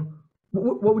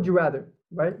 what would you rather?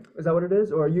 Right? Is that what it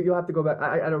is? Or you'll have to go back.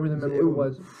 I don't really remember what it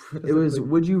was. It was,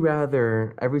 would you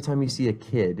rather every time you see a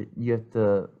kid, you have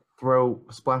to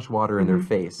splash water in their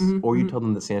face, or you tell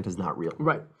them that Santa's not real?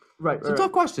 Right. It's a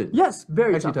tough question. Yes,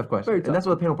 very Actually, tough question. Very tough. And that's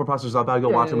what Panel Preposterous is all about. Go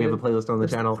watch them. We have a playlist on the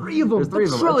channel. Three of them. There's 3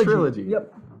 of them. Trilogy. A trilogy.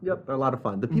 Yep. Yep. They're a lot of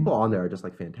fun. The people on there are just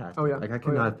like fantastic. Oh, yeah. Like I Oh,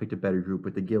 could not yeah. have picked a better group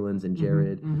with the Gillans and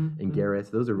Jared and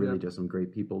Garrett. Those are really just some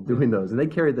great people doing those, and they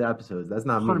carried the episodes. That's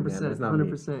not me, man. 100%. That's not me.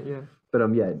 100%. Yeah.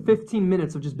 But yeah. 15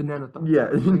 minutes of just banana thoughts. Yeah,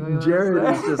 Like, Jared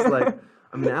is just like,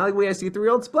 I'm in the alleyway, I see a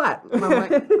 3-year-old splat. And I'm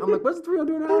like, what's a 3-year-old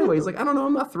doing in the alleyway? He's like, I don't know,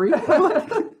 I'm not 3. I'm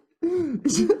like, and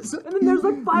then there's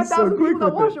like 5,000 people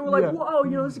that watch it. We're like, whoa,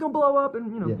 this is gonna blow up,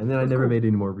 and Yeah, and then I never made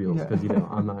any more reels Yeah. because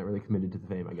I'm not really committed to the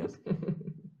fame, I guess.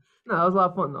 No, that was a lot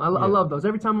of fun though. I love those.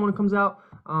 Every time one comes out,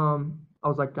 I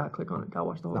was like, gotta click on it, gotta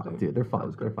watch the whole No, thing. dude, they're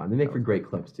fun. They're fun. They make for great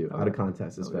clips too, out of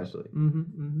contests especially.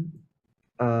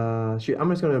 Shoot, I'm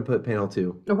just gonna put panel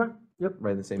 2 Okay. Yep.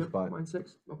 right in the same Yep. spot. Mine's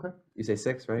 6. Okay. You say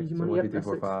 6, right? Easy So money. 1, 2, Yep, 3, that's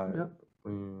 4, 6. 5. Yep.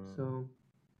 So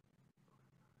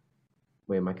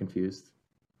Wait, am I confused?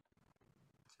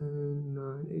 10,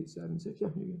 9, 8, 7, 6. Yeah,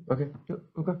 you're good. Okay. Yep.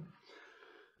 Okay.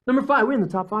 Number 5. We're in the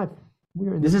top 5.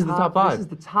 We're in. This is the top 5. This is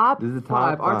the top. This is the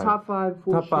top 5. Our 5. top 5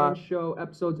 for Top 5. Show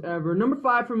episodes ever. Number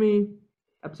 5 for me.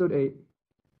 Episode 8.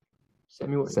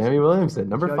 Sammy Williamson. Sammy Williamson,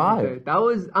 number Judgment 5. Day. That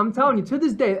was, I'm telling you, to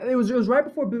this day, it was right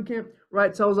before boot camp,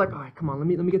 right? So I was like, all right, come on, let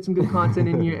me get some good content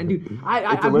in here. And dude,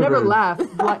 I've never delivered. laughed.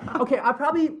 Like, okay, I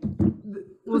probably.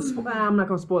 I'm not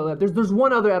gonna spoil it. There's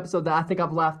one other episode that I think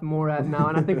I've laughed more at now,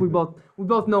 and I think we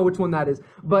both know which one that is.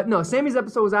 But no, Sammy's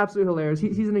episode was absolutely hilarious.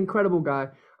 He's an incredible guy.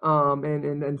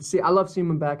 And see, I love seeing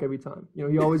him back every time.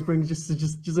 He always brings just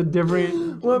a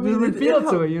different, different feel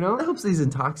to it. It helps that he's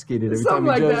intoxicated every Something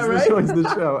time he like that, right? joins the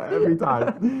show. Every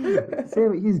time.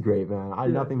 Sammy, he's great, man. I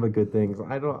nothing but good things.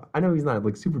 I know he's not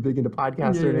like super big into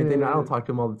podcasts or anything. I don't talk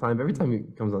to him all the time. But every time he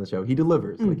comes on the show, he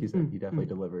delivers. Like you said, he definitely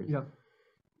delivers. Yeah.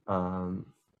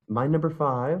 My number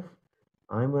 5,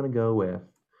 I'm gonna go with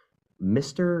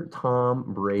Mr.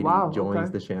 Tom Brady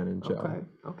joins the Shannon show.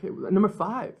 Okay. Number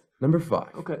 5. Number 5.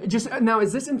 Okay. Just now,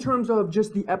 is this in terms of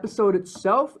just the episode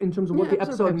itself, in terms of what the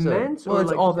episode meant? Well, or it's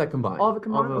like, all of that combined. all of it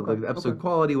combined? All of the episode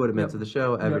quality, what it meant to the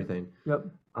show, everything. Yep.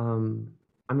 I mean,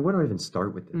 where do I even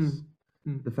start with this?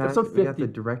 The fact Episode that we got 50. the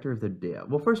director of the day.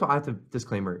 Well, first of all, I have to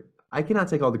disclaimer. I cannot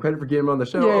take all the credit for getting him on the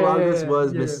show. Yeah, a lot of yeah, this yeah,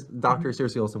 was yeah, Miss yeah. Dr.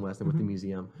 Cersei Olsen Weston with the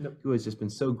museum, who has just been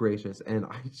so gracious. And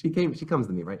she comes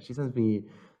to me, right? She sends me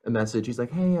a message. She's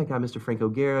like, "Hey, I got Mr. Frank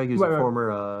O'Gara. He was a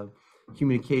former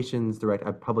communications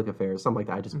director, public affairs, something like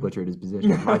that. I just butchered his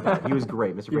position. My bad. He was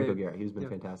great, Mr. Frank O'Gara. He's been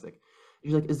fantastic."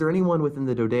 She's like, "Is there anyone within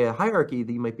the Dodea hierarchy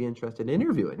that you might be interested in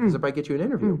interviewing? Because if I get you an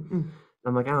interview." And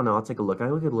I'm like, "I don't know. I'll take a look." And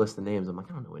I look at the list of names. I'm like,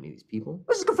 "I don't know any of these people."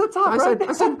 Let's just go for the top, So right?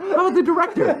 I said, "How about the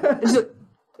director?" And she's like,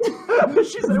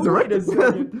 She's like, wait a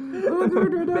second.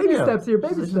 Baby steps here,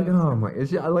 baby she's like, steps. "Oh my!"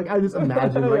 I just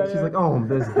imagine she's like, "Oh,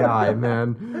 this guy,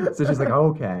 man." So she's like,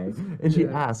 "Okay," and she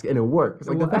asked, and it worked.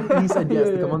 Like the fact that he said yes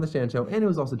to come on the Shan show, and it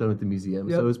was also done at the museum,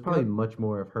 so it was probably much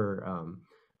more of her.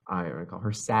 I don't call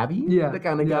her savvy. That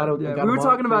kind of got we were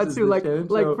talking about it too, like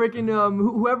freaking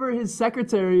whoever his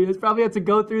secretary is probably had to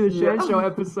go through the Shan show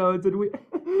episodes, and we're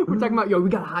talking about we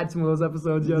gotta hide some of those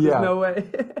episodes. There's no way.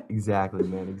 Exactly,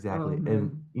 man. Exactly.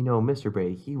 And Mr.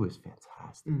 Brady, he was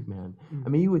fantastic, man. I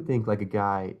mean, you would think like a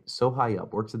guy so high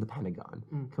up, works at the Pentagon,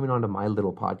 coming onto my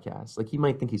little podcast, like he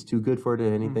might think he's too good for it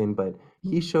or anything, but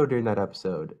he showed during that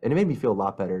episode, and it made me feel a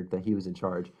lot better that he was in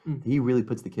charge. He really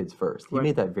puts the kids first. He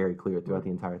made that very clear throughout the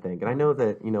entire thing. And I know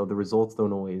that the results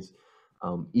don't always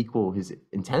equal his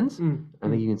intent. I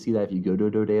think you can see that if you go to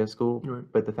a Dodea school.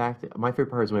 But the fact that my favorite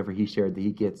part is whenever he shared that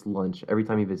he gets lunch every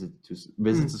time he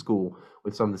visits a school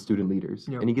with some of the student leaders,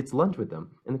 and he gets lunch with them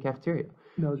in the cafeteria.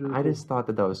 That was really I just thought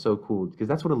that was so cool because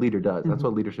that's what a leader does. That's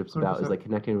what leadership's about, is like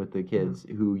connecting with the kids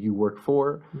who you work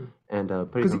for and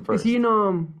putting them first. Is he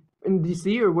in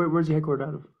DC or where's he headquartered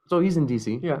out of? So he's in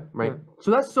DC. Right. Yeah.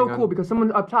 So that's so cool because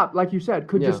someone up top, like you said,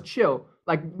 could just chill.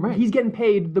 Like he's getting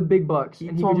paid the big bucks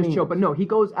and he could just chill. But no, he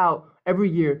goes out every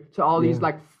year to all these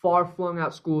like far flung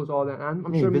out schools, all that. And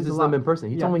I'm sure he visits them in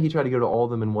person. He told me he tried to go to all of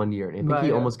them in one year, and I think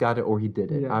he almost got it or he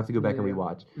did it. I have to go back and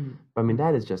rewatch. But I mean,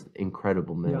 that is just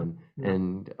incredible, man.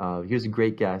 And he was a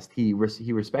great guest. He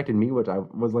respected me, which I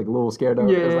was like a little scared of.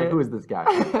 I was like, who is this guy?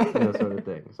 Sort of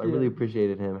thing. So I really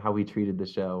appreciated him, how he treated the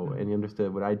show, and he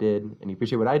understood what I did, and he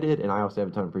appreciated what I did, and I also have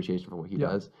a ton of appreciation for what he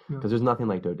does, because there's nothing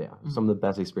like Dodea. Some of the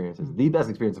best experiences, the best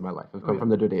experience of my life, have come from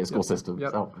the Dodea school system.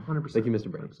 So 100%. thank you, Mr.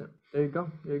 Brady. 100%. There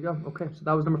you go. Okay, so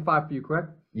that was number 5 for you, correct?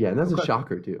 Yeah, and that's a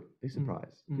shocker too. Big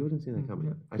surprise. You wouldn't see that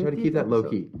coming. I try to keep that low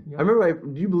key. I remember.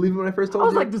 Do you believe it when I first told you? I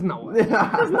was like, "There's no way.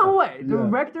 There's no way." The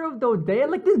director of Dodea,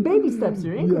 like this baby steps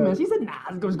here, increments. She said, "Nah,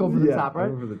 let's go for the top, right?"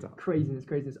 Over the top.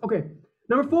 Craziness. Okay,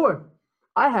 number 4.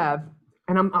 I have,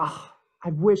 and I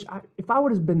wish if I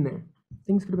would have been there,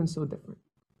 things could have been so different.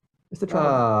 It's the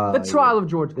trial. The trial of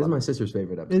George. This is my sister's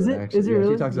favorite episode. Is it? Actually. Is it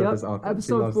really? She talks about this often.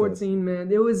 Episode 14,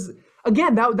 man. It was.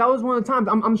 again, that was one of the times.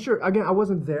 I'm sure. Again, I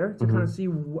wasn't there to kind of see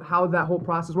how that whole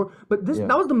process worked. But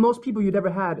that was the most people you'd ever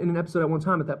had in an episode at one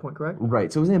time at that point, correct?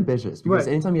 Right. So it was ambitious because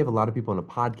Right. anytime you have a lot of people on a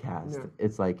podcast,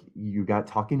 it's like you got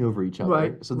talking over each other.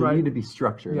 Right, So there right. needed to be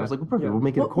structure. I was like, well, perfect. Yeah. We'll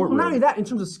make it a Well, courtroom. not only that, in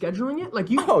terms of scheduling it, like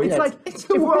you, Oh, it's yeah, like it's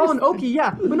if we're all in worse. Okie,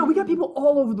 but no, we got people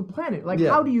all over the planet. Like,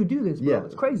 how do you do this, bro?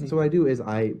 It's crazy. So what I do is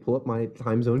I pull up my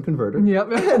time zone converter.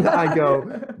 Yep. And I go,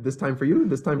 this time for you,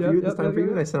 this time for you, this Yep, time yep, for you.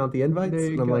 yep. And I send out the invites. There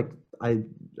you And I'm go. like,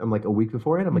 I'm like a week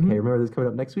beforehand. I'm like, hey, remember this coming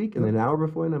up next week? And then an hour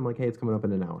before, and I'm like, hey, it's coming up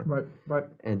in an hour. Right.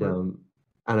 And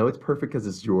I know it's perfect because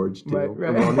it's George too. Right.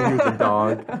 And we all knew he was a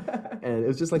dog. And it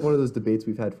was just like one of those debates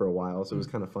we've had for a while. So it was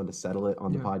kind of fun to settle it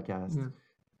on the podcast. Yeah.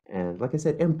 And like I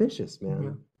said, ambitious,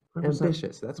 man. 100%.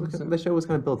 Ambitious. That's what 100%. the show was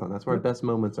kind of built on. That's where our best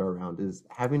moments are around, is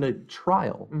having a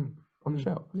trial on the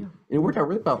show. Yeah. And it worked out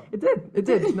really well. It did.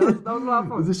 That was a lot of It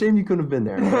fun. was a shame you couldn't have been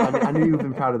there. I knew you'd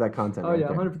been proud of that content. Oh right yeah,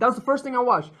 there. 100%. That was the first thing I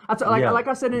watched. Like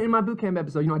I said in my boot camp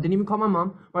episode, I didn't even call my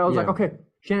mom. Right? I was like, okay,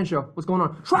 Shannon show, what's going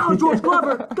on? Trial of George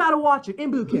Glover, gotta watch it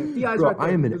in boot camp. The eyes Bro, right there.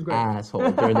 I am It was an great.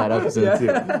 asshole during that episode too.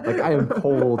 Like I am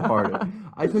cold-hearted.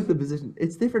 I took the position.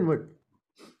 It's different what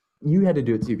you had to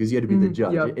do it too because you had to be the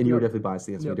judge, Yep, and you were yep. definitely biased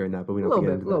against me during that. But we A don't have little to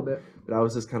get bit, into that. little bit. But I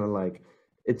was just kind of like,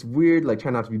 it's weird. Like try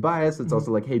not to be biased. It's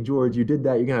also like, hey George, you did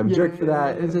that. You're gonna have a jerk for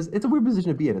that. yeah. It's a weird position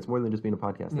to be in. It's more than just being a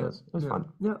podcast. Yeah. It was fun.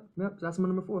 Yep. So that's my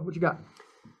number 4. What you got?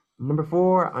 Number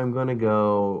 4, I'm gonna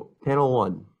go panel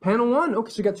 1. Panel 1.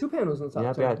 Okay, so you got 2 panels in the top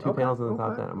Yeah, 10. I got 2 Okay, panels in the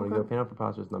top okay, 10. I'm gonna go panel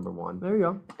preposterous number 1. There you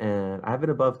go. And I have it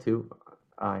above 2.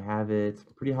 I have it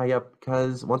pretty high up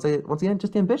because once again,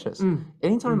 just ambitious.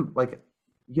 Anytime like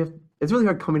you have, it's really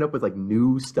hard coming up with like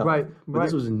new stuff. Right, But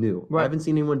this right. was new. Right. I haven't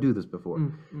seen anyone do this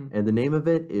before. And the name of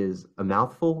it is a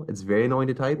mouthful. It's very annoying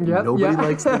to type. Yep, Nobody yeah.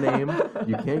 likes the name.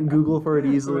 You can't Google for it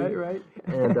easily. Right.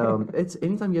 And it's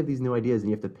anytime you have these new ideas and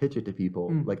you have to pitch it to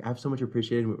people, like I have so much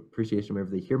appreciation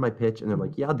whenever they hear my pitch and they're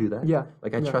like, yeah, I'll do that. Yeah,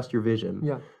 Like I yeah. trust your vision.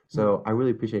 Yeah. So I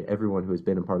really appreciate everyone who has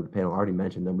been a part of the panel. I already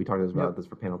mentioned them. We talked about this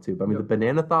for panel 2. But I mean, the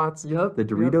banana thoughts, Yep. the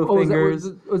Dorito Oh, fingers.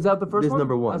 was that the first This one?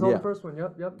 number 1, That's all yeah. the first one.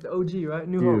 Yep. The OG, right?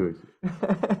 New Hope.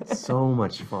 Dude, so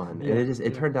much fun. And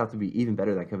it turned out to be even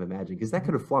better than I could have imagined because that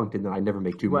could have flunked and then I'd never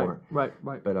make 2 more. Right.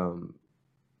 But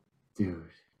dude,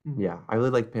 yeah, I really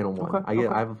like panel 1. Okay,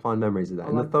 I have fond memories of that.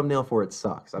 And the like thumbnail for it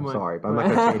sucks. I'm Right, sorry, but I'm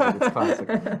right. not gonna change it. It's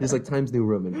classic. It's like Times New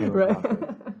Roman. Panel Right.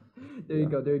 Preposterous. There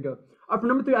you go. For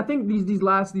number 3, I think these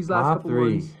last Top couple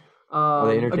 3. ones. Are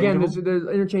they Again, interchangeable? there's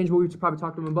interchangeable. We've probably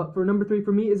talked to them, but for number 3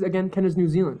 for me is again Canada's New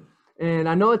Zealand, and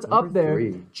I know it's up there.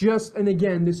 3. And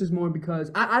again, this is more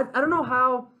because I don't know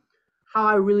how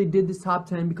I really did this top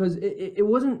 10 because it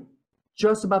wasn't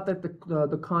just about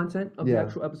the content of the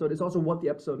actual episode. It's also what the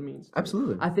episode means.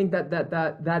 Absolutely. I think that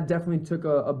definitely took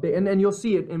a big, and you'll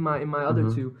see it in my other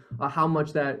two, how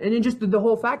much that, and then just the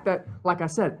whole fact that, like I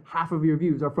said, half of your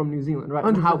views are from New Zealand, right?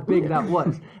 And how big that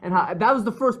was, and how that was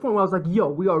the first point where I was like, yo,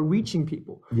 we are reaching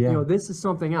people. Yeah. This is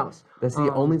something else. That's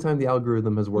the only time the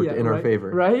algorithm has worked in our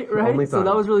favor. Right. The only So time.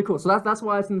 that was really cool. So that's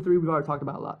why it's in the 3 we've already talked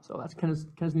about a lot. So that's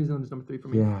Canada's New Zealand is number 3 for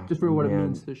me, Yeah, just for what it man.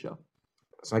 means to the show.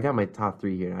 So I got my top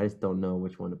 3 here. I just don't know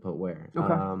which one to put where.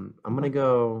 Okay. I'm gonna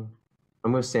go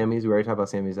Sammy's. We already talked about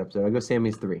Sammy's episode. I go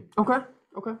Sammy's 3. Okay.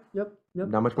 Yep.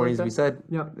 Not much more needs to be said.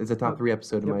 Yeah. It's a top 3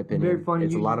 episode in my opinion. Very funny.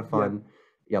 It's a lot of fun.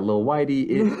 Yeah, Lil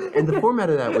Whitey. And the format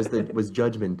of that was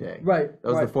Judgment Day. Right.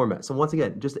 That was the format. So once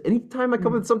again, just anytime I come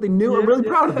up with something new, I'm really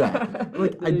proud of that.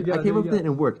 Like There you go, I came up there with you it and it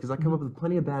worked because I come up with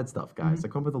plenty of bad stuff, guys. I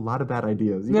come up with a lot of bad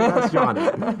ideas. You can ask Jonny.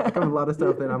 I come up with a lot of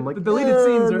stuff and I'm like, The deleted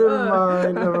scenes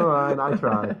are, never mind. I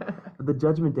tried. But the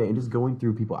Judgment Day and just going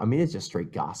through people. I mean, it's just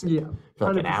straight gossip. Yeah.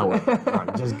 For like an 100%. hour.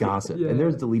 Right, just gossip. Yeah, And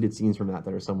there's deleted scenes from that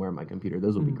are somewhere on my computer.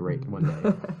 Those will be great one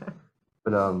day.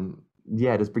 But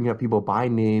yeah, just bringing up people by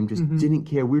name, just didn't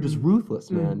care. We were just ruthless,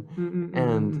 man.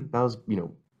 And that was,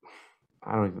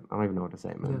 I don't even know what to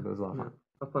say, man. It was a lot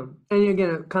of fun. And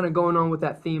again, kind of going on with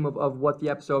that theme of what the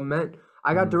episode meant,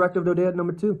 I got Director of the Day at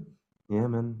number 2. Yeah,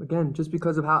 man. Again, just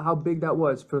because of how big that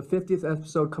was. For the 50th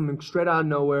episode coming straight out of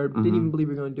nowhere, didn't even believe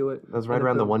we were going to do it. That was right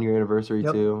around the 1-year anniversary,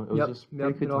 too. It was just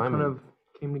pretty good It all timing. kind of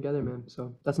came together, man.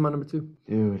 So that's my number 2.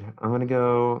 Dude, I'm going to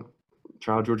go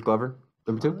Child George Glover,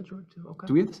 number 2. Okay.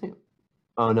 Do we have the same?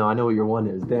 Oh, no, I know what your 1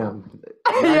 is. Damn.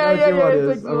 Yeah, I know what your 1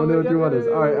 it's is. like I know what your 1 is.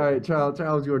 yeah, All right.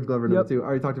 Child George Glover, number 2. I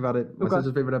already talked about it. My Okay.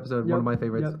 sister's favorite episode, one of my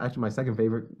favorites. Yep. Actually, my second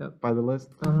favorite by the list.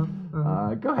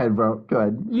 Uh-huh. Go ahead, bro. Go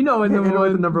ahead. You know, Hit it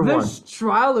with the number 1. This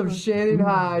trial of Shannon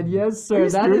Hyde, yes, sir. Are you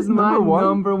That serious? is my Number 1?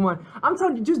 number 1. I'm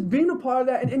telling you, just being a part of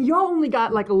that, and y'all only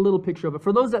got like a little picture of it.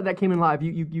 For those that came in live,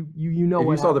 you know If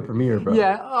what you saw the happened. premiere, bro.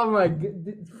 Yeah. Oh my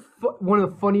god. one of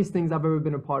the funniest things I've ever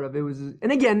been a part of. It was,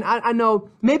 and again, I know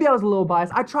maybe I was a little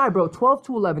biased. I tried, bro. 12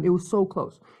 to 11. It was so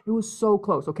close. It was so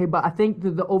close. Okay, but I think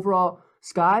the overall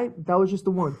Sky, that was just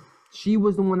the one. She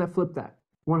was the one that flipped that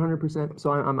 100%.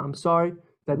 So I'm sorry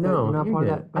that you're not part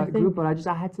of that group, but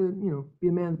I had to, be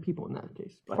a man of the people in that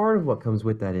case. But part of what comes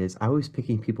with that is I was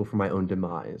picking people for my own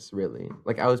demise, really.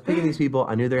 Like, I was picking these people,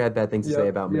 I knew they had bad things to say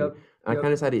about me. I kind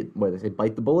of decided, what, they say,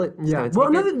 bite the bullet? Yeah.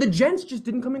 Well, the gents just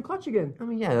didn't come in clutch again. I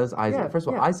mean, yeah, that was Isaac. Yeah, First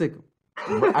of all, Isaac,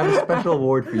 I have a special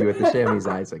award for you at the Shammy's,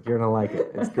 Isaac. You're going to like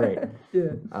it. It's great.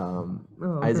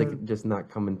 Isaac just not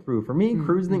coming through. For me,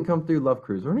 Cruz didn't come through. Love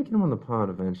Cruz. We're going to get him on the pod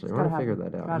eventually. We're going to figure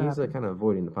that out. He's kind of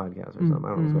avoiding the podcast or something. I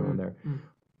don't know what's going on there.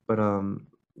 But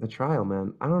the trial,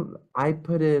 man,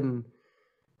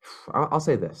 I'll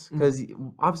say this, because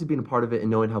obviously being a part of it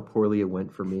and knowing how poorly it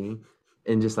went for me,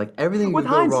 and just like everything with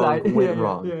hindsight went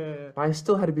wrong. But I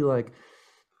still had to be like,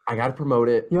 I gotta promote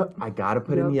it. I gotta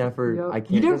put in the effort. I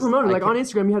can't. You didn't promote it. Like on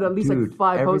Instagram, you had at least like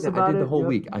 5 posts about it. I did the whole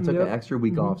week. I took an extra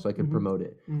week off so I could promote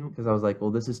it, because I was like,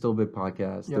 well, this is still a big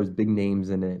podcast. There's big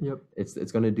names in it.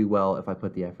 It's gonna do well if I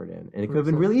put the effort in. And it could have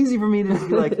been really easy for me to just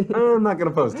be like, I'm not gonna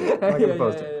post it. I'm not gonna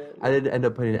post it. I did end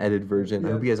up putting an edited version.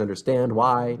 I hope you guys understand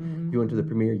why. If you went to the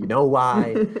premiere, you know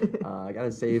why. I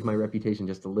gotta save my reputation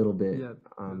just a little bit.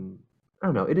 I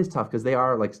don't know. It is tough because they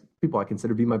are like people I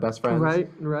consider to be my best friends. Right.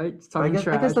 I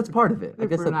guess that's part of it. I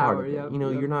guess that's part of it.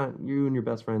 You and your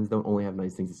best friends don't only have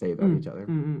nice things to say about each other.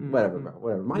 Whatever, bro.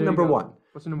 Whatever. My number one.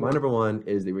 What's your number My number one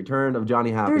is the return of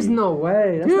Jonny Hoppe. There's no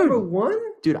way. That's number one?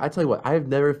 Dude, I tell you what, I've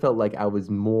never felt like I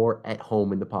was more at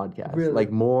home in the podcast. Really?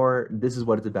 Like more, this is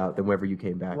what it's about than whenever you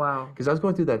came back. Wow. Because I was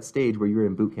going through that stage where you were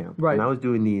in boot camp. Right. And I was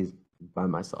doing these by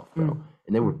myself, bro.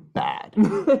 And they were bad.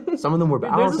 Some of them were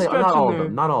bad. I don't say not all of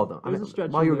them. Not all of them. I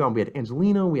mean, while you were gone, we had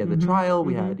Angelino, we had the trial,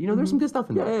 we had, there's some good stuff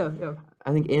in there. Yeah.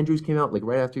 I think Andrews came out like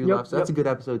right after you left, so that's a good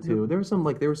episode too. There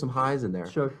were some highs in there.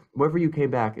 Sure. Whenever you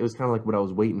came back, it was kind of like what I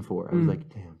was waiting for. I was like,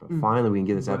 damn, bro, finally we can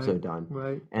get this episode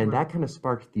done. And that kind of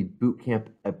sparked the boot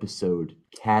camp episode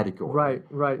category.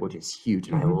 Right. Which is huge,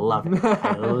 and I love it.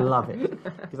 I love it.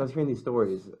 Because I was hearing these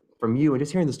stories from you, and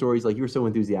just hearing the stories, like you were so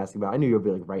enthusiastic about. I knew you'd be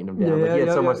like writing them down. Like you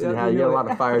had so much to have. You had a lot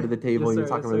of fire to the table, and you're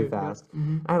talking really fast.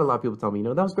 I had a lot of people tell me,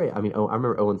 that was great. I mean, I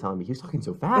remember Owen telling me he was talking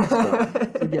so fast.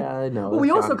 So, yeah, I know. Well,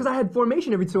 we also, because I had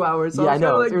formation every 2 hours. So I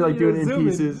know. So you're like doing it in zooming.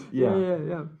 pieces.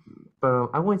 Yeah. But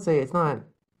I wouldn't say it's not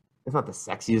the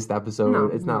sexiest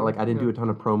episode. It's not like I didn't do a ton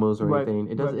of promos or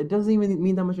anything. It doesn't even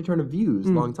mean that much in terms of views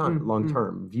long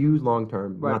term. Views long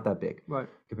term, not that big.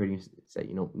 Compared to say,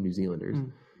 New Zealanders.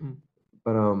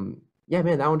 But yeah,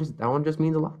 man, that one just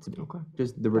means a lot to me.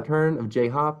 Just the return of J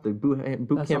Hop, the boot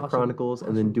camp chronicles,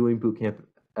 and then doing boot camp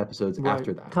episodes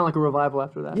after that. Kind of like a revival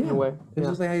after that, in a way. It's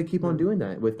just like how you keep on doing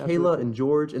that with Kayla and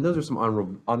George, and those are some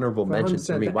honorable mentions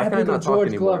for me. Why can I not talk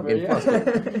anymore?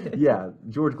 Yeah,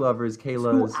 George Glover's,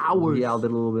 Kayla's. 2 hours. Yeah,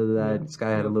 did a little bit of that. Sky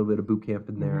had a little bit of boot camp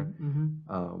in there.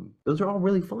 Those are all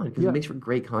really fun because it makes for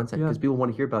great content because people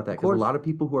want to hear about that. Because a lot of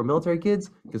people who are military kids,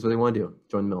 guess what they want to do?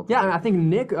 Join the military. Yeah, and I think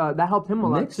Nick, that helped him a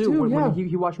lot too. When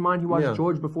he watched mine, he watched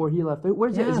George before he left.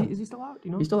 Where's he? Is he still out? Do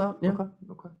you know? He's still out, yeah.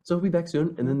 Okay. So he'll be back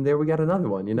soon, and then there we got another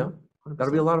one,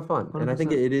 That'll be a lot of fun. 100%. And I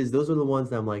think those are the ones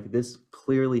that I'm like, this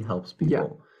clearly helps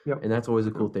people. And that's always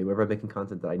a cool thing. Whenever I'm making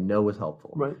content that I know is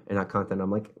helpful. And not content I'm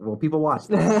like, will people watch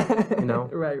this?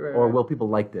 Right. Or will people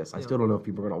like this? I still don't know if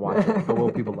people are going to watch it, but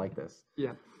will people like this?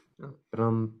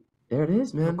 But there it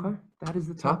is, man. Okay. That is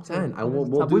the top 10.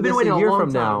 We'll do this a year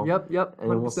from now. Yep. 100%.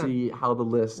 And then we'll see how the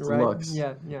list looks.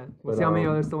 Yeah. We'll see how many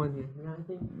others still in here.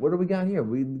 What do we got here?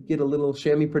 We get a little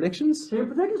Shammy predictions? Shammy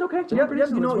predictions, okay. Yep.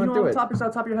 You know all the topics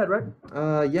off the top of your head,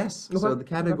 right? Yes. Okay. So the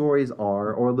categories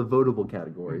are, or the votable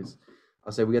categories.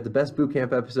 I'll say we got the best boot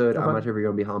camp episode. I'm not sure if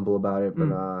you're gonna be humble about it, but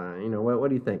what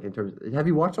do you think in terms? Have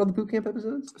you watched all the boot camp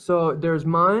episodes? So there's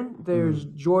mine, there's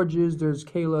George's, there's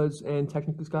Kayla's, and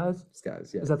technically Sky's.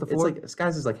 Sky's, yeah. Is that the 4? It's like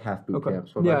Sky's is like half boot camp,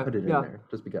 so I put it in there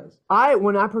just because. I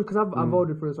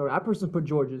voted for this already. I personally put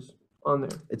George's on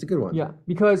there. It's a good one. Yeah,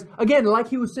 because again, like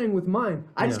he was saying with mine,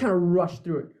 I just kind of rushed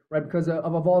through it. Right, because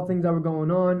of all the things that were going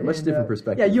on. Much different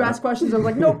perspective. Yeah, you asked questions. I was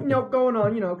like, nope, going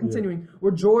on. Continuing.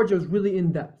 Where George was really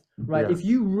in depth. Right. If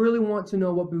you really want to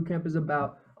know what boot camp is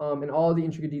about, and all the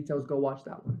intricate details, go watch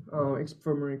that one. It's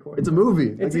for Marine Corps. It's a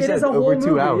movie. It is a whole movie.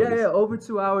 2 hours. Yeah, over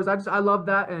 2 hours. I love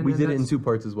that. And we did it in 2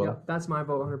 parts as well. Yeah, that's my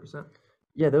vote, 100%.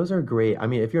 Yeah, those are great. I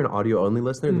mean, if you're an audio only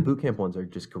listener, the boot camp ones are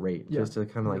just great. Just to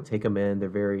kind of like take them in. They're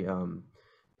very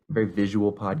very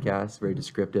visual podcast, very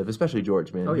descriptive, especially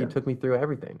George, man. Oh, He yeah. took me through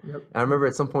everything. Yep. And I remember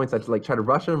at some points I'd like try to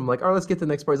rush him. I'm like, all right, let's get to the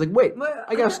next part. He's like, wait,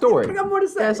 I got a story. I got more to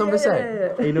say. I got something to say.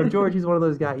 Yeah. And, you know, George, he's one of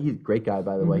those guys. He's a great guy,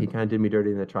 by the way. He kind of did me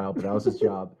dirty in the trial, but that was his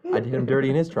job. I did him dirty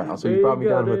in his trial, so There he you brought me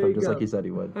go, down with there him you just go. like he said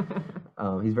he would.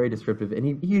 He's very descriptive, and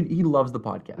he loves the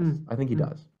podcast. I think he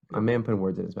does. I may have put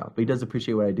words in his mouth, but he does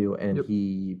appreciate what I do, and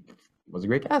he was a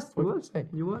great guest. What would I say?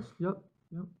 You was? Yep.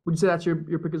 Would you say that's your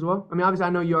pick as well? I mean, obviously, I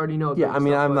know you already know. Yeah, I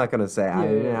mean, stuff, I'm but- not gonna say.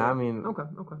 Yeah. I mean, Okay.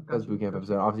 That's boot camp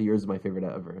episode. Obviously, yours is my favorite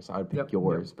ever, so I'd pick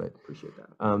yours. But appreciate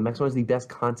that. next one is the best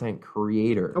content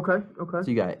creator. Okay.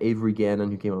 So you got Avery Gannon,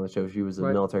 who came on the show. She was a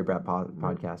Right. military brat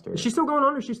podcaster. Is she still going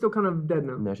on, or is she still kind of dead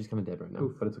now? No, she's kind of dead right now,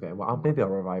 but it's okay. Well, maybe I'll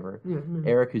revive her. Yeah.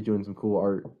 Eric, who's doing some cool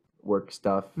artwork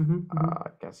stuff. Mm-hmm, I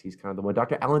guess he's kind of the one.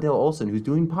 Dr. Allendale Olson, who's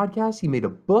doing podcasts. He made a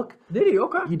book. Did he?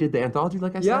 Okay. He did the anthology,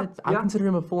 like I Yeah, said. I yeah. consider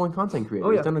him a full-on content creator. Oh,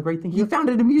 yeah. He's done a great thing. He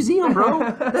founded a museum, bro.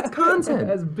 That's content.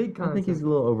 That's big content. I think he's a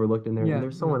little overlooked in there. Yeah, And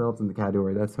there's someone else in the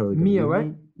category that's totally good. Mia,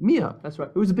 right? Mia. That's right.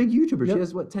 Who's a big YouTuber. Yep. She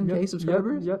has, 10K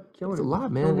subscribers? Yep. Killing That's a it.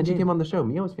 lot, man. Killing And the she game. came on the show.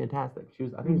 Mia was fantastic. I think she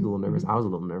was a little nervous. I was a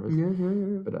little nervous. Yeah.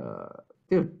 But,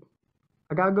 dude.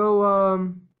 I gotta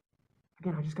go.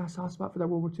 Again, I just got a soft spot for that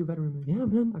World War II veteran, man. Yeah,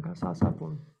 man. I got a soft spot for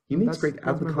him. He makes That's- great. that's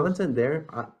Out of the my vote. content there,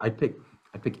 I'd pick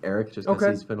Eric just because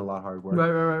Okay. he's been a lot of hard work.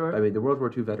 Right. I mean, the World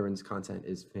War II veterans content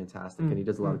is fantastic, and he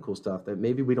does a lot of cool stuff that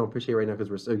maybe we don't appreciate right now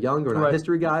because we're so young. We're not Right.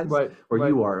 history guys, Right. or Right.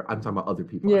 you are. I'm talking about other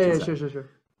people. I Yeah, should say. sure.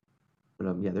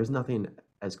 But there's nothing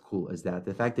as cool as that.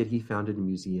 The fact that he founded a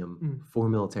museum for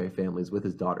military families with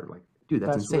his daughter, like, dude,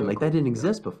 that's insane. really Like, that didn't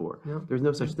exist before. Yeah. There's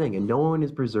no such thing, and no one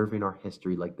is preserving our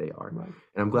history like they are. Right.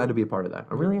 And I'm glad to be a part of that.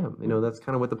 I really am. You know, that's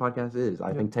kind of what the podcast is.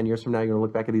 I think 10 years from now, you're gonna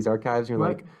look back at these archives, and you're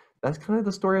Right. like, that's kind of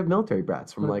the story of military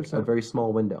brats from like a 100%. very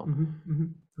small window.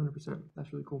 100%.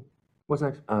 That's really cool. What's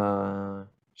next?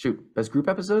 Shoot, best group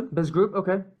episode? Best group?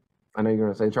 Okay. I know you're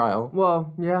gonna say trial.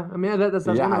 Well, yeah. I mean, that's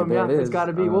Yeah, one of them. there Yeah, it it's is. got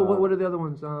to be. What are the other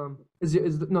ones? No, because the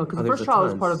There's first a trial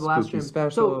is ton. part of the last Spooky Shammy.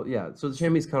 special. So, Yeah, so the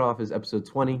Shammy's cutoff is episode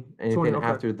 20. Anything 20, okay.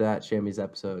 after that, Shammy's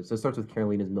episode. So it starts with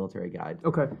Carolina's military guide.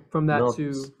 okay, from that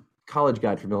to College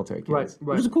guide for military kids. Right.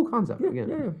 Which is a cool concept. yeah.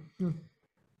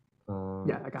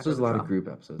 I got so there's a the lot trial. of group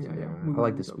episodes. Yeah, in yeah. there. I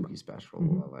like the spooky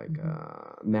special. I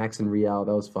like Max and Rial.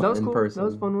 That was fun that was in cool. person. That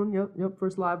was a fun one. Yep.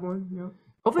 First live one. Yep.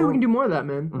 Hopefully we can do more of that,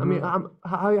 man. I mean,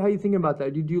 how you thinking about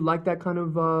that? Do you like that kind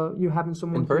of you having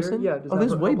someone In person? Here? Yeah. Oh,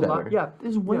 this is way better. Yeah.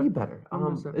 This is way better.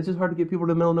 100%. It's just hard to get people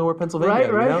to middle of nowhere,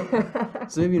 Pennsylvania. Right. You know?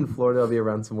 So maybe in Florida I'll be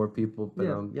around some more people. But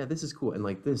Yeah. this is cool. And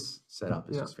like this setup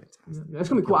is just fantastic. Yeah, it's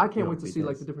gonna be cool. I can't You wait don't to beat see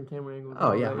like this. the different camera angles.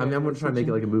 Oh and yeah, all that. I mean I'm gonna try to make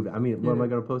it like a movie. I mean, when am I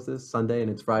gonna post this? Sunday, and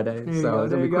it's Friday, you so go,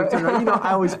 it's there gonna be you quick go. turnaround. You know,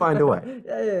 I always find a way.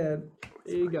 Yeah.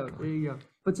 There you go.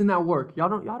 But it's in that work. Y'all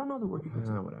don't know the work.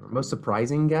 Whatever. Most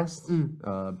surprising guests: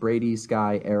 Brady,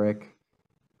 Sky, Eric.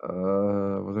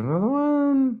 Was there another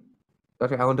one?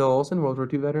 Dr. Allendale Olson, World War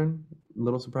II veteran. A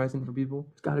little surprising for people.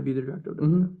 It's got to be the director of the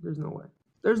video. There's no way.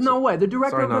 There's no way. The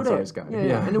director Sorry, of not the sorry, day. Sky. Yeah.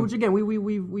 Yeah. And which again,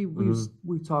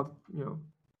 we talked,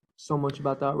 so much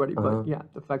about that already. But yeah,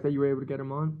 the fact that you were able to get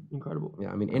him on, incredible.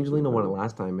 Yeah, I mean Angelina won it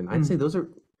last time, and I'd say those are.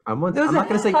 I'm not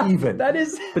gonna say even. That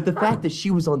is. But the fact that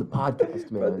she was on the podcast,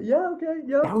 man. Yeah. Okay.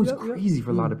 Yeah. That was crazy for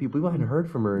a lot of people. People hadn't heard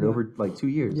from her in over like 2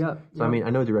 years. Yeah, So I mean,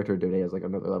 I know director of Today is like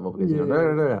another level because Yeah,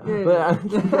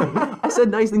 but I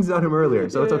said nice things about him earlier,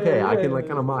 so it's okay. I can like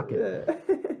kind of mock it.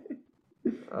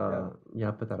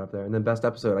 Yeah, put that up there. And then best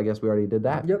episode, I guess we already did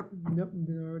that. Yep. Did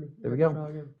it already. There we go. Try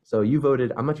again. So you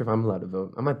voted. I'm not sure if I'm allowed to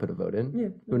vote. I might put a vote in. Yeah.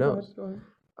 Who knows? Go ahead.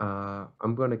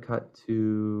 I'm going to cut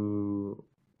to.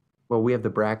 Well, we have the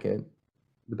bracket,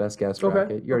 the best guest Okay,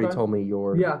 bracket. You already okay. told me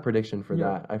your Yeah. prediction for Yeah,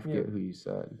 that. I forget yeah. who you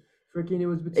said. Freaking, it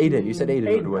was between Aiden. You said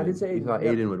Aiden would win. I did say Aiden. You thought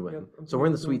Yep. Aiden would win. Yep. So we're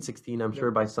in the Sweet 16. I'm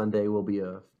sure by Sunday we'll be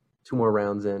 2 more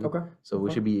rounds in. Okay. So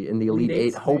we should be in the Elite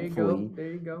Eight, hopefully. There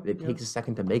you go. It takes a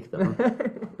second to make them.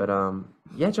 But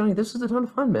yeah, Johnny, this was a ton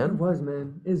of fun, It man. was,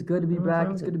 man. It's good to be It was back.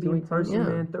 really It's good. good to be in person, Yeah.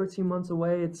 man. 13 months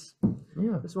away. It's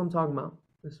Yeah. this is what I'm talking about.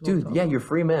 This is what I'm Dude, talking yeah, about. you're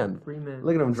free man. Free man.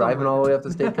 Look at him Something driving like all the way that. up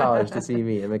to State College to see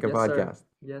me and make a Yes, sir. podcast.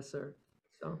 Yes, sir.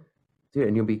 So Dude,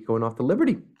 and you'll be going off to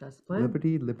Liberty. that's the plan.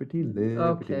 Liberty.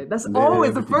 Okay, that's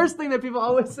always the Liberty. first thing that people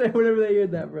always say whenever they hear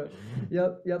that, bro.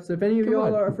 Yep. So if any of Come y'all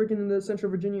on. are freaking in the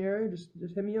Central Virginia area, just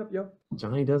hit me up, yo.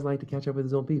 Johnny does like to catch up with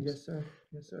his own peeps. Yes, sir.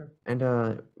 Yes, sir. And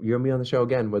you're gonna be on the show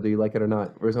again, whether you like it or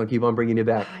not. We're just gonna keep on bringing you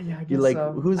back. Yeah, I guess You like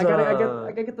so. who's I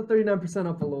gotta get the 39%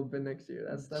 up a little bit next year.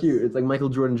 That's cute. It's like Michael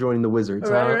Jordan joining the Wizards,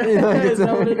 Right, huh? right. It's, Is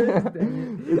that what it is?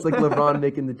 Dang it. it's like LeBron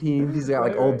making the team. He's got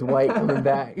like Right, old right. Dwight coming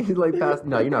back. He's like past.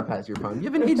 No, you're not past your prime. You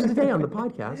haven't aged a day on the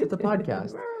podcast. It's a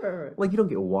podcast. Right. Like you don't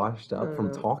get washed up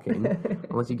from talking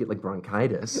unless you get like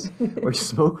bronchitis or you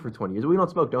smoke for 20 years. We don't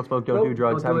smoke. Don't smoke. Don't do Nope,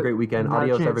 drugs. don't Have do a great it. weekend. Not a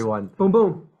Adios, chance. everyone. Boom,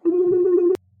 boom.